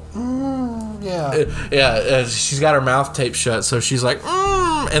yell. She's got her mouth taped shut, so she's like,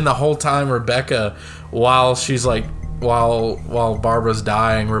 and the whole time Rebecca, while Barbara's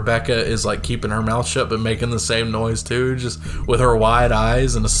dying, Rebecca is like keeping her mouth shut but making the same noise too, just with her wide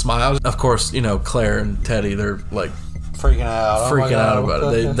eyes and a smile. Of course, Claire and Teddy, they're like freaking out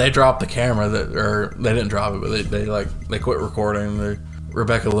about it. They dropped the camera, or they didn't drop it, but they quit recording.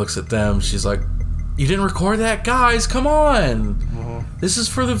 Rebecca looks at them. She's like, "You didn't record that, guys? Come on, this is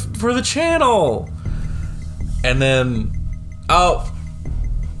for the channel." And then,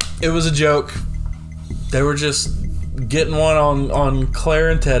 it was a joke. They were just getting one on Claire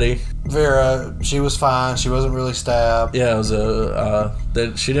and Teddy. Vera, she was fine. She wasn't really stabbed. Yeah, it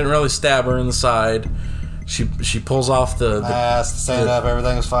was she didn't really stab her in the side. She pulls off the mask, stand up,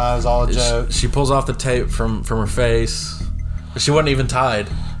 everything was fine. It was all a joke. She pulls off the tape from her face. She wasn't even tied.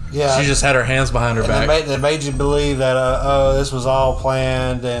 Yeah, she just had her hands behind her back. They made you believe that this was all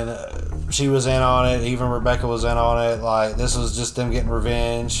planned, and she was in on it. Even Rebecca was in on it. Like, this was just them getting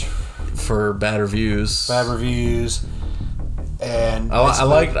revenge for bad reviews. And I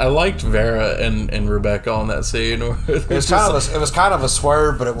liked Vera and Rebecca on that scene. It was kind of a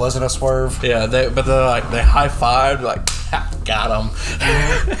swerve, but it wasn't a swerve. Yeah, they high fived, like, got him.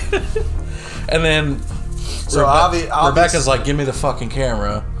 And then Rebecca's like, give me the fucking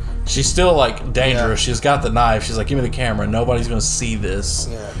camera. She's still like dangerous. Yeah. She's got the knife. She's like, give me the camera. Nobody's gonna see this.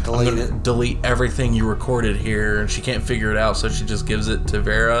 Yeah, delete it. Delete everything you recorded here. And she can't figure it out, so she just gives it to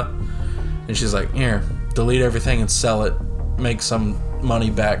Vera. And she's like, here, delete everything and sell it. Make some money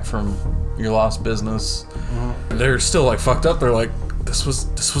back from your lost business. They're still like fucked up. They're like, this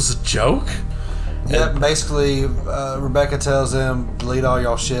was a joke. Yeah, basically, Rebecca tells them, delete all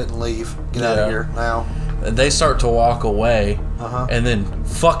y'all shit and leave. Get out of here now. And they start to walk away. And then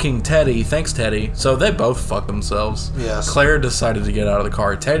fucking Teddy, thanks Teddy. So they both fuck themselves. Yes. Claire decided to get out of the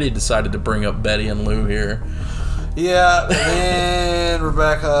car. Teddy decided to bring up Betty and Lou here. Yeah, and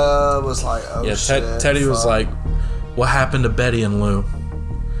Rebecca was like, oh yeah, shit. Teddy was like, what happened to Betty and Lou?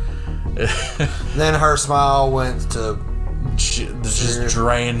 Then her smile went to she just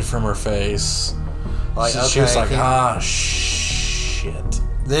drained from her face. Like, She was like, shit.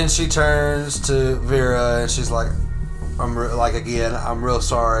 Then she turns to Vera and she's like, I'm real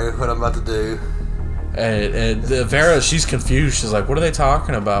sorry what I'm about to do. And Vera, she's confused. She's like, what are they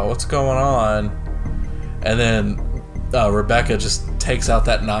talking about? What's going on? And then Rebecca just takes out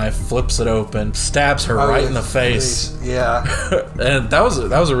that knife, flips it open, stabs her right in the face. Yeah. And that was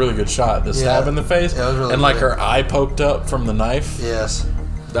a really good shot. The stab in the face. Yeah, it was really and like good. her eye poked up from the knife. Yes.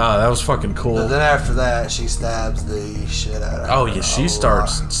 That was fucking cool. But then after that, she stabs the shit out of her. Oh yeah, she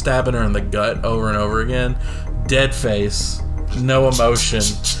starts stabbing her in the gut over and over again. Dead face, no emotion.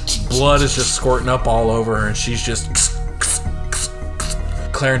 Blood is just squirting up all over her, and she's just.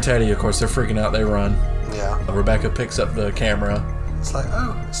 Claire and Teddy, of course, they're freaking out. They run. Yeah. Rebecca picks up the camera. It's like,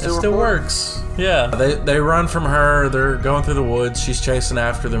 oh, it Still works. Yeah. They run from her. They're going through the woods. She's chasing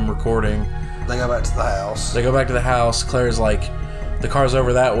after them, recording. They go back to the house. They go back to the house. Claire's like, the car's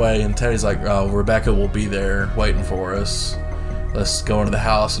over that way, and Teddy's like, oh, Rebecca will be there waiting for us. Let's go into the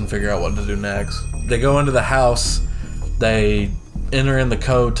house and figure out what to do next. They go into the house. They enter in the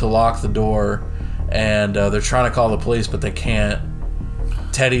code to lock the door, and they're trying to call the police, but they can't.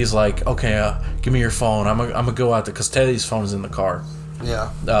 Teddy's like, okay, give me your phone. I'm gonna go out there, because Teddy's phone is in the car.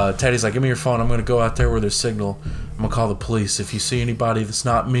 Yeah. Teddy's like, give me your phone. I'm gonna go out there where there's signal. I'm gonna call the police. If you see anybody that's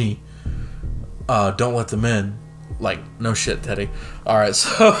not me, don't let them in. Like, no shit, Teddy. All right,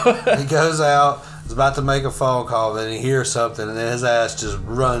 so He goes out, is about to make a phone call, then he hears something, and then his ass just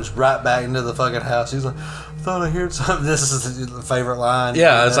runs right back into the fucking house. He's like, I thought I heard something. This is the favorite line.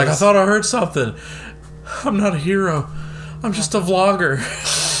 yeah, it's like, I thought I heard something. I'm not a hero. I'm just a vlogger.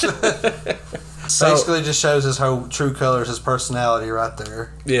 Basically just shows his whole true colors, his personality right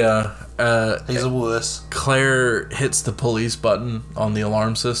there. Yeah. He's a wuss. Claire hits the police button on the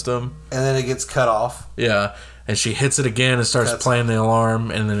alarm system. And then it gets cut off. Yeah. And she hits it again and starts playing the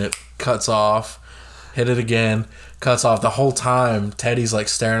alarm, and then it cuts off. Hit it again, cuts off. The whole time, Teddy's like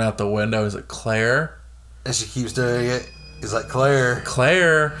staring out the window. He's like, Claire? And she keeps doing it. He's like,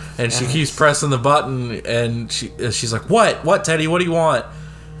 Claire. And she keeps pressing the button, and she's like, What, Teddy? What do you want?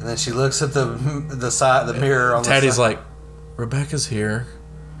 And then she looks at the mirror on Teddy's the side. like, Rebecca's here.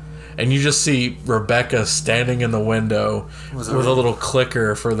 And you just see Rebecca standing in the window with a little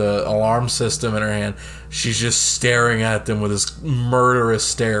clicker for the alarm system in her hand. She's just staring at them with this murderous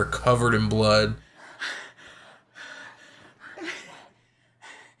stare covered in blood.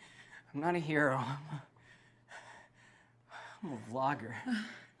 I'm not a hero. I'm a vlogger.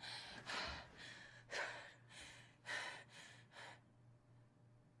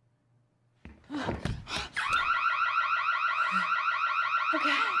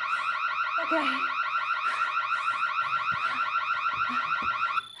 Okay.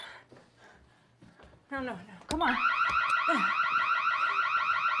 No. Come on.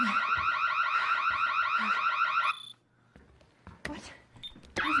 What's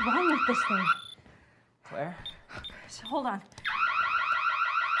wrong with this thing? Claire? Hold on.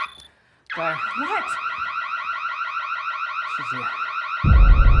 Claire? What? She's here.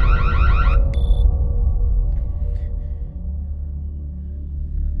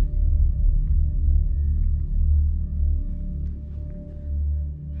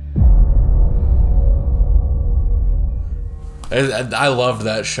 I loved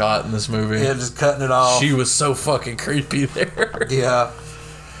that shot in this movie. Yeah, just cutting it off. She was so fucking creepy there. Yeah.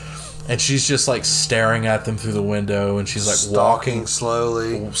 And she's just like staring at them through the window, and she's like Stalking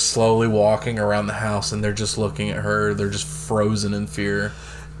slowly walking around the house, and they're just looking at her. They're just frozen in fear.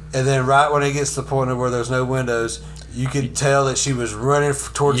 And then right when it gets to the point of where there's no windows, you can tell that she was running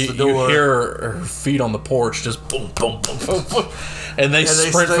towards the door. You hear her feet on the porch just boom, boom, boom, boom, boom. And they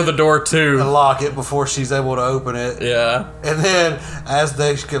sprint for the door too. And lock it before she's able to open it. Yeah. And then as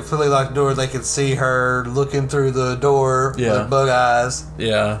they completely lock the door, they can see her looking through the door with bug eyes.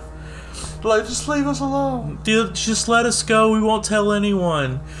 Yeah. Like, just leave us alone. Just let us go. We won't tell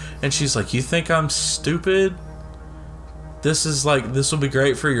anyone. And she's like, you think I'm stupid? This will be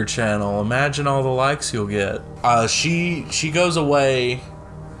great for your channel. Imagine all the likes you'll get. She goes away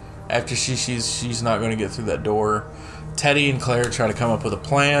after she's not going to get through that door. Teddy and Claire try to come up with a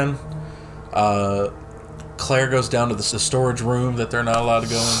plan. Claire goes down to the storage room that they're not allowed to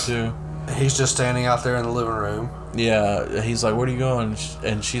go into. He's just standing out there in the living room. Yeah, he's like, where are you going?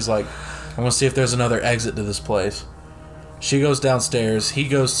 And she's like, I'm going to see if there's another exit to this place. She goes downstairs. He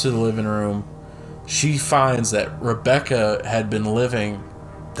goes to the living room. She finds that Rebecca had been living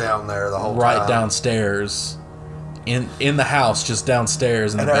down there the whole time. Right downstairs. in the house, just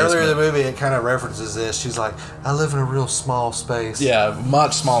downstairs in And the earlier in the basement. movie, it kind of references this. She's like, I live in a real small space. Yeah,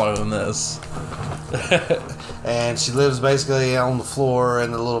 much smaller than this. And she lives basically on the floor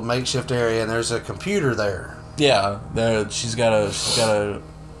in the little makeshift area, and there's a computer there. Yeah, there she's got a.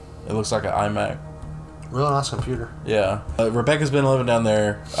 It looks like an iMac. Real nice computer. Yeah, Rebecca's been living down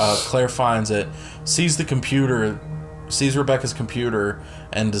there. Claire finds it, sees Rebecca's computer,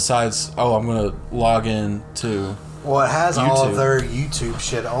 and decides, oh, I'm gonna log in to. Well, it has all of YouTube. their YouTube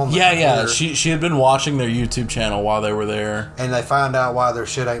shit on the Yeah. computer. She had been watching their YouTube channel while they were there. And they find out why their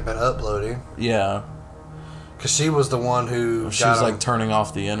shit ain't been uploading. Yeah, Because she was the one who she got was them. like turning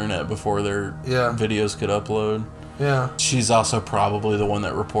off the internet before their Yeah. videos could upload. Yeah, She's also probably the one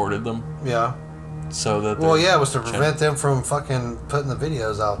that reported them, yeah. so that Well, their yeah, it was to channel- prevent them from fucking putting the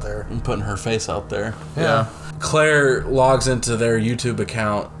videos out there. and putting her face out there. Yeah. Claire logs into their YouTube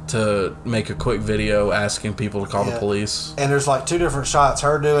account to make a quick video asking people to call the Yeah. police. And there's like 2 different shots,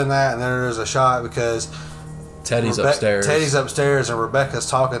 her doing that, and then there's a shot because Teddy's upstairs. Teddy's upstairs, and Rebecca's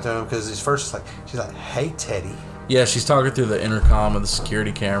talking to him because he's first like, she's like, "Hey, Teddy." Yeah, she's talking through the intercom of the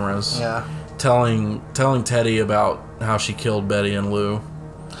security cameras. Yeah. Telling Teddy about how she killed Betty and Lou.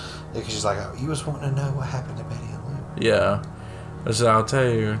 Because she's like, "You was wanting to know what happened to Betty and Lou." Yeah. I said, I'll tell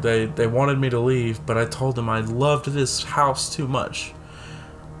you, they wanted me to leave, but I told them I loved this house too much.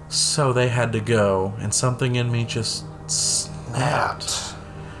 So they had to go, and something in me just snapped.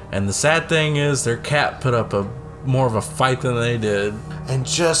 And the sad thing is, their cat put up more of a fight than they did. And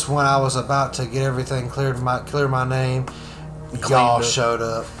just when I was about to get everything clear my name, y'all it. showed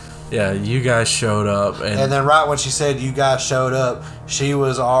up. Yeah, you guys showed up, And then right when she said you guys showed up, she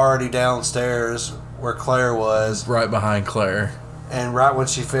was already downstairs where Claire was. right behind Claire. And right when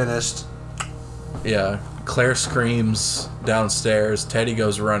she finished, Yeah, Claire screams downstairs. Teddy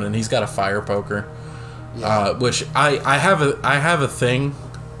goes running. He's got a fire poker, which I have a thing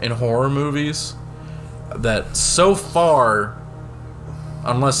in horror movies that so far,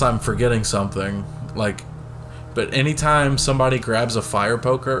 unless I'm forgetting something, like, but anytime somebody grabs a fire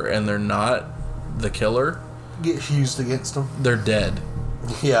poker and they're not the killer, get used against them. they're dead.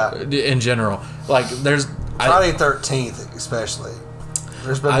 Yeah. In general, like there's Friday 13th, especially.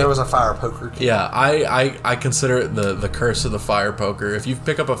 There was a fire poker kid. Yeah, I consider it the curse of the fire poker. If you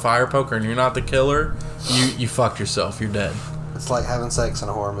pick up a fire poker and you're not the killer, you fucked yourself. You're dead. It's like having sex in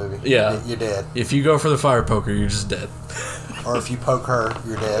a horror movie. Yeah. You're dead. If you go for the fire poker, you're just dead. Or if you poke her,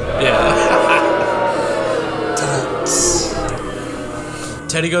 you're dead. Yeah.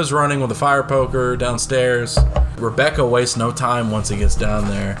 Teddy goes running with a fire poker downstairs. Rebecca wastes no time once he gets down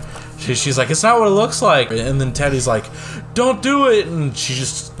there. She's like, it's not what it looks like. And then Teddy's like, don't do it. And she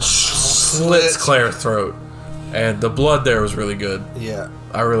just slits Claire's throat. And the blood there was really good. Yeah.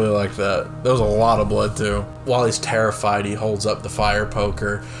 I really liked that. There was a lot of blood too. While he's terrified, he holds up the fire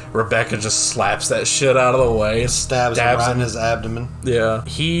poker. Rebecca just slaps that shit out of the way. Stabs him right in his abdomen. Yeah.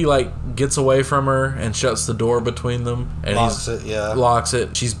 He gets away from her and shuts the door between them. And Locks it, yeah. Locks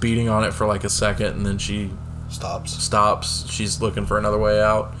it. She's beating on it for like a second and then she stops. She's looking for another way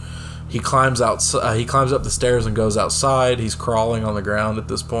out. He climbs out. He climbs up the stairs and goes outside. He's crawling on the ground at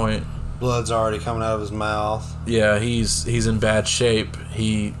this point. Blood's already coming out of his mouth. Yeah, he's in bad shape.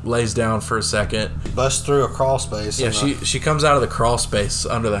 He lays down for a second. Busts through a crawl space. Yeah, she comes out of the crawl space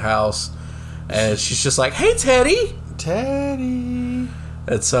under the house, and she's just like, "Hey, Teddy." Teddy.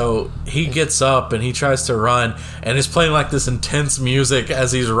 And so he gets up and he tries to run, and it's playing like this intense music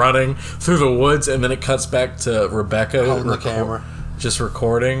as he's running through the woods, and then it cuts back to Rebecca holding the camera, just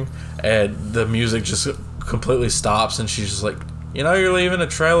recording, and the music just completely stops, and she's just like, "You know, you're leaving a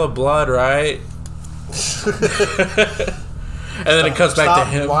trail of blood, right?" And then it cuts back to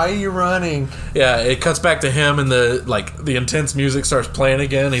him. Why are you running? Yeah, it cuts back to him, and the intense music starts playing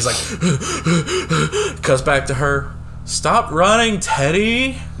again. He's like, cuts back to her. Stop running,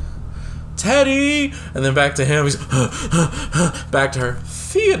 Teddy. Teddy. And then back to him. He's back to her.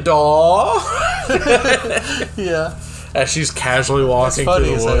 Theodore. Yeah. As she's casually walking through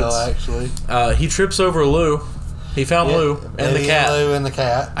the woods. That's funny as hell, actually. He trips over Lou. He found Lou and the cat. Lou and the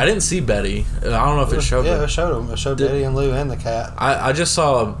cat. I didn't see Betty. I don't know if it showed. Yeah, it showed him. It showed Betty and Lou and the cat. I just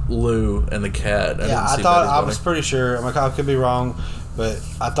saw Lou and the cat. I was pretty sure. I mean, I could be wrong, but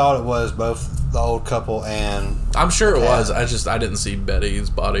I thought it was both the old couple and. I'm sure it was. I didn't see Betty's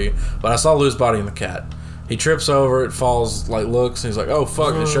body, but I saw Lou's body and the cat. He trips over it, falls, looks, and he's like, "Oh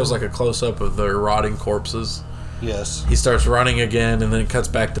fuck!" And it shows like a close up of their rotting corpses. Yes. He starts running again, and then it cuts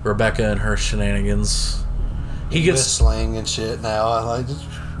back to Rebecca and her shenanigans. He gets whistling and shit now.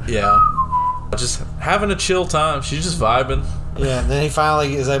 Yeah, just having a chill time. She's just vibing. Yeah, and then he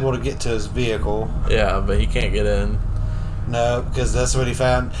finally is able to get to his vehicle. Yeah, but he can't get in. No, because that's what he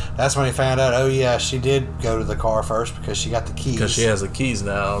found. That's when he found out. Oh yeah, she did go to the car first because she got the keys. Because she has the keys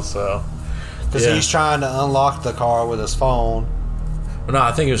now, so. Because he's trying to unlock the car with his phone. Well, no,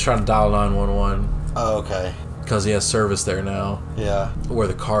 I think he was trying to dial 911. Oh, okay. Because he has service there now. Yeah. Where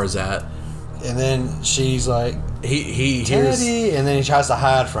the car's at. And then she's like, He hears. Teddy, and then he tries to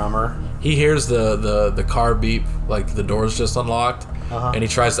hide from her. He hears the car beep, like the door's just unlocked. And he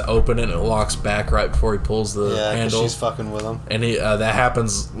tries to open it and it locks back right before he pulls the Yeah, because handle. she's fucking with him. And he that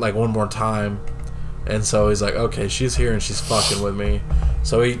happens like one more time. And so he's like, okay, she's here and she's fucking with me.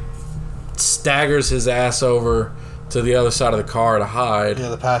 So he staggers his ass over to the other side of the car to hide. Yeah,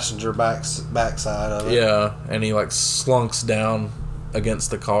 the passenger backside of it. Yeah, and he like slunks down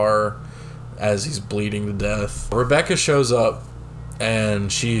against the car as he's bleeding to death. Rebecca shows up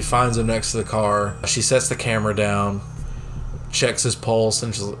and she finds him next to the car. She sets the camera down, checks his pulse,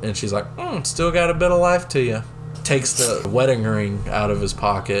 and she's like, still got a bit of life to you. Takes the wedding ring out of his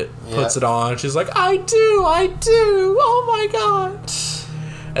pocket, puts it on. She's like, I do, oh my god.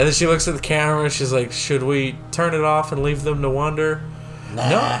 And then she looks at the camera and she's like, should we turn it off and leave them to wonder? Nah.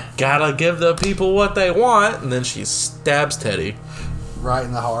 No, gotta give the people what they want. And then she stabs Teddy. Right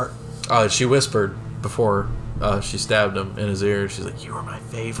in the heart. She whispered before she stabbed him in his ear. She's like, you were my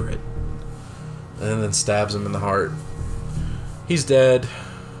favorite. And then stabs him in the heart. He's dead.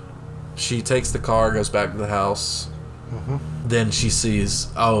 She takes the car, goes back to the house. Then she sees,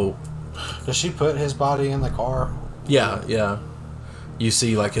 Does she put his body in the car? yeah. You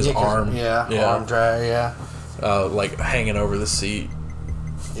see like his arm. Arm drag, like hanging over the seat.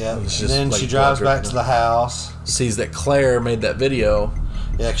 Yeah. And It's just, then like, she drives blood back dripping to the house. Sees that Claire made that video.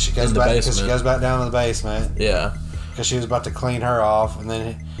 Yeah, 'cause she goes In the back because basement. she goes back down to the basement Yeah. because she was about to clean her off, and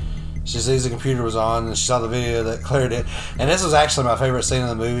then she sees the computer was on, and she saw the video that Claire did. And this was actually my favorite scene in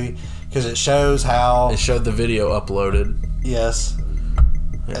the movie because it shows how It showed the video uploaded. yes.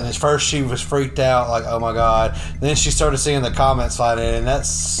 And at first she was freaked out, like, oh my god. Then she started seeing the comments slide in, and that's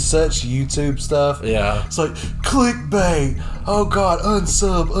such YouTube stuff. Yeah. It's like, clickbait. Oh god,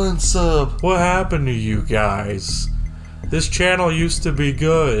 unsub. What happened to you guys? This channel used to be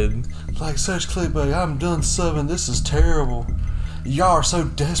good. Like, such clickbait. I'm done subbing. This is terrible. Y'all are so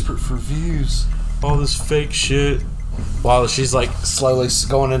desperate for views. All this fake shit. While she's like, Slowly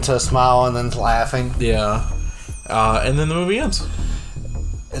going into a smile and then laughing. yeah. And then the movie ends.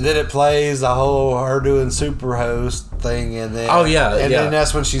 And then it plays the whole her doing Superhost thing, and then then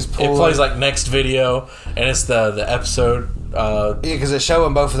that's when she's pulling. It plays like next video, and it's the episode. because it's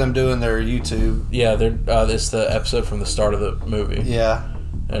showing both of them doing their YouTube. Yeah, it's the episode from the start of the movie. Yeah.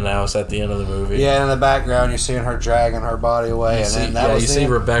 And now it's at the end of the movie. Yeah, in the background you're seeing her dragging her body away, You see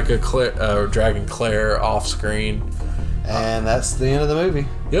Rebecca dragging Claire off screen. And that's the end of the movie.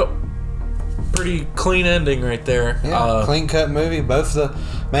 Yep. Pretty clean ending right there. Yeah, clean cut movie. Both the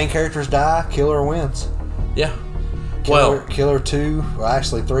main characters die. Killer wins. Yeah. Killer 2, well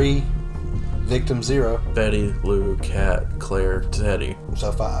actually 3, victim 0. Betty, Lou, Kat, Claire, Teddy.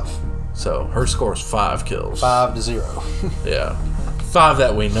 So 5. So her score is 5 kills. 5-0. Yeah. 5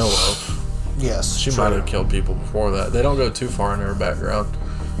 that we know of. Yes. She true. might have killed people before that. They don't go too far in her background.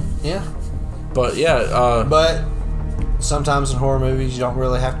 Yeah. But yeah, But sometimes in horror movies you don't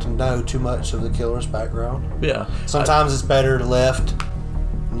really have to know too much of the killer's background. yeah. Sometimes it's better left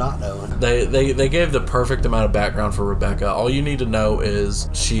not knowing. They gave the perfect amount of background for Rebecca. All you need to know is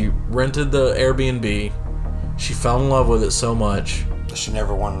she rented the Airbnb. She fell in love with it so much She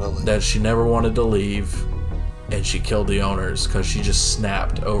never wanted to leave. that she never wanted to leave, and she killed the owners because she just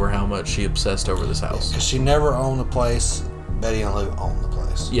snapped over how much she obsessed over this house. Because she never owned the place. Betty and Lou owned the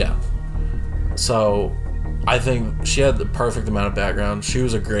place. Yeah. So I think she had the perfect amount of background. She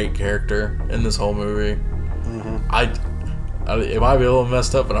was a great character in this whole movie. It might be a little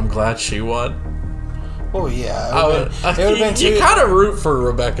messed up, but I'm glad she won. Oh yeah, it would have been You kind of root for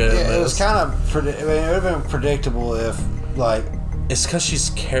Rebecca. in Yeah, it was this. kind of. It would have been predictable if, like, It's because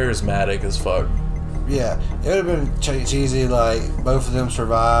she's charismatic as fuck. yeah, it would have been cheesy. Like both of them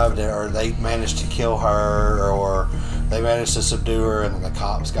survived, or they managed to kill her, or they managed to subdue her, and then the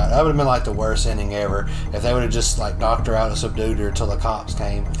cops got. That would have been like the worst ending ever if they would have just like knocked her out and subdued her until the cops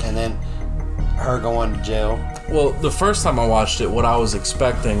came, and then her going to jail. Well, the first time I watched it, what I was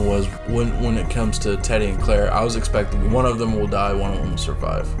expecting was when it comes to Teddy and Claire, I was expecting one of them will die, one of them will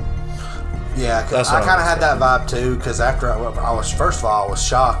survive. Yeah, That's I what kind of I'm had that vibe too. Because after I was first of all, I was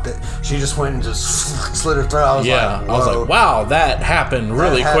shocked that she just went and just slit her throat. I was like, I was like, wow, that happened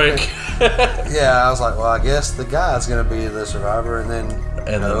really quick. Yeah, I was like, well, I guess the guy's gonna be the survivor, and then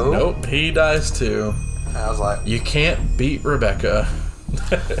And then, nope, he dies too. And I was like, You can't beat Rebecca.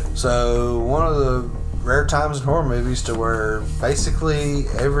 so one of the rare times in horror movies to where basically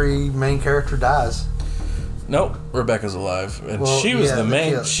every main character dies. Nope, Rebecca's alive, and Well, she was yeah, the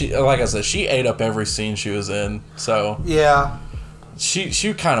main. yeah. She, like I said, she ate up every scene she was in. So Yeah,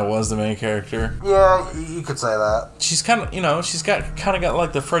 she kind of was the main character. yeah, you could say that. She's kind of she's got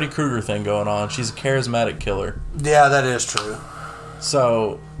like the Freddy Krueger thing going on. She's a charismatic killer. Yeah, that is true.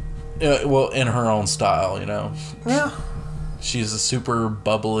 So, well, in her own style, Yeah. She's a super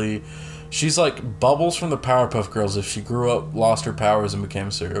bubbly. She's like Bubbles from the Powerpuff Girls if she grew up, lost her powers, and became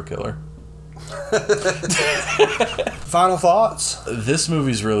a serial killer. Final thoughts? This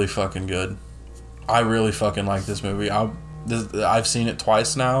movie's really fucking good. I really fucking like this movie. I've seen it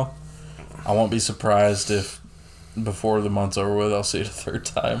twice now. I won't be surprised if before the month's over with, I'll see it a third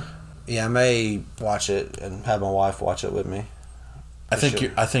time. Yeah, I may watch it and have my wife watch it with me. I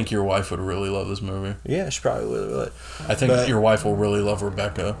think your wife would really love this movie. Yeah, she probably would. I think your wife will really love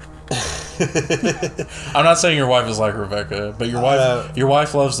Rebecca. I'm not saying your wife is like Rebecca, but your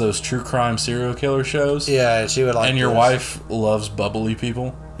wife loves those true crime serial killer shows. Yeah, she would like. And your this. wife loves bubbly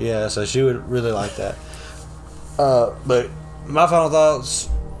people. Yeah, so she would really like that. But my final thoughts: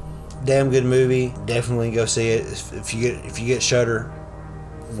 damn good movie. Definitely go see it. If you get Shudder,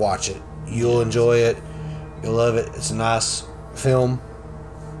 watch it. You'll enjoy it. You'll love it. It's a nice film,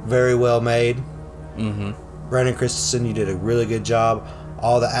 very well made. Mm-hmm. Brandon Christensen, you did a really good job.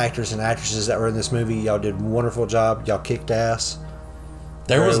 All the actors and actresses that were in this movie, y'all did a wonderful job. Y'all kicked ass.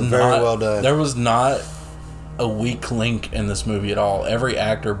 Very well done. There was not a weak link in this movie at all. Every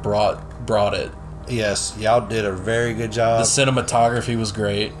actor brought it. Yes, y'all did a very good job. The cinematography was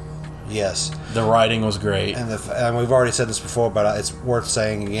great. Yes. The writing was great. And we've already said this before, but it's worth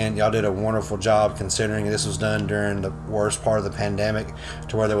saying again. Y'all did a wonderful job considering this was done during the worst part of the pandemic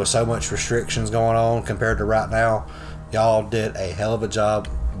to where there was so much restrictions going on compared to right now. Y'all did a hell of a job.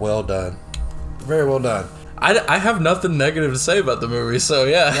 Well done. Very well done. I have nothing negative to say about the movie, so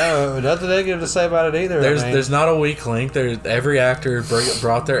yeah. No, nothing negative to say about it either. There's not a weak link. Every actor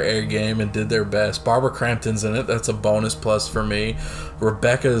brought their A game and did their best. Barbara Crampton's in it. That's a bonus plus for me.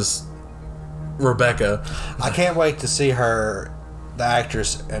 Rebecca. I can't wait to see her, the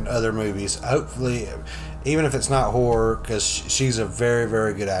actress, in other movies. Hopefully, even if it's not horror, because she's a very,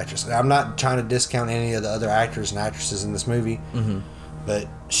 very good actress. I'm not trying to discount any of the other actors and actresses in this movie, but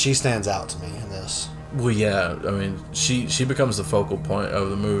she stands out to me in this. Well, yeah. I mean, she becomes the focal point of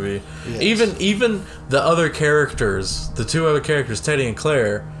the movie. Yes. Even the other characters, the two other characters, Teddy and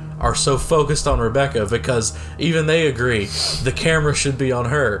Claire, are so focused on Rebecca because even they agree the camera should be on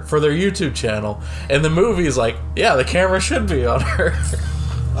her for their YouTube channel. And the movie is like, yeah, the camera should be on her.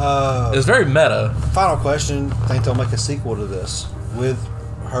 It's very meta. Final question. Think they'll make a sequel to this with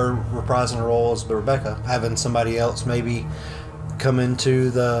her reprising her role as Rebecca, having somebody else maybe come into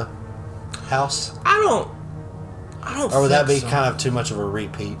the house? I don't Or would that be think so. kind of too much of a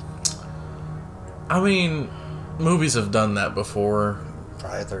repeat? I mean, movies have done that before.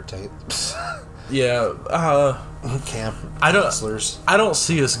 Friday the 13th. Yeah, Camp. I don't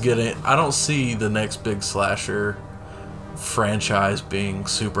see the next big slasher franchise being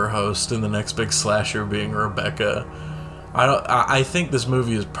Superhost and the next big slasher being Rebecca. I think this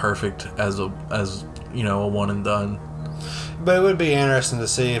movie is perfect as a one and done. But it would be interesting to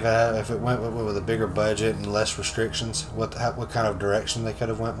see if it went with a bigger budget and less restrictions. What kind of direction they could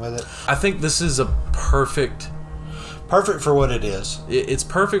have went with it. I think this is a perfect for what it is. It's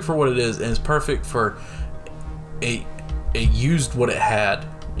perfect for what it is, and it's perfect for it used what it had,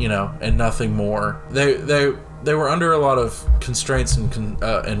 and nothing more. They were under a lot of constraints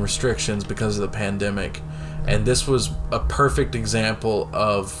and restrictions because of the pandemic, and this was a perfect example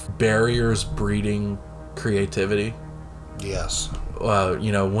of barriers breeding creativity. Yes.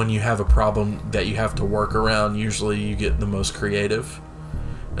 When you have a problem that you have to work around, usually you get the most creative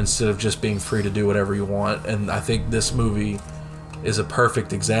instead of just being free to do whatever you want. And I think this movie is a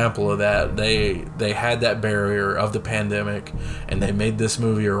perfect example of that. They had that barrier of the pandemic, and they made this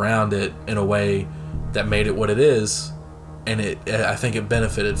movie around it in a way that made it what it is, and I think it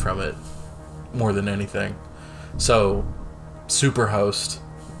benefited from it more than anything. So, Superhost,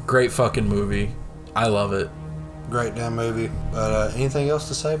 great fucking movie. I love it. Great damn movie. But anything else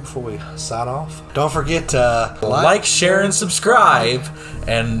to say before we sign off? Don't forget to like, share, and subscribe.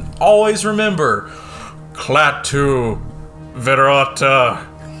 And always remember, Klaatu Verata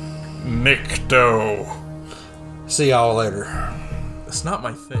Nikto. See y'all later. It's not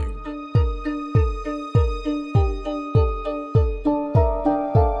my thing.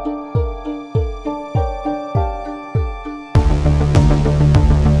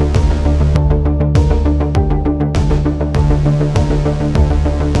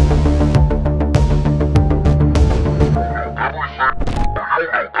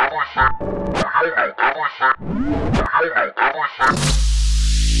 everything.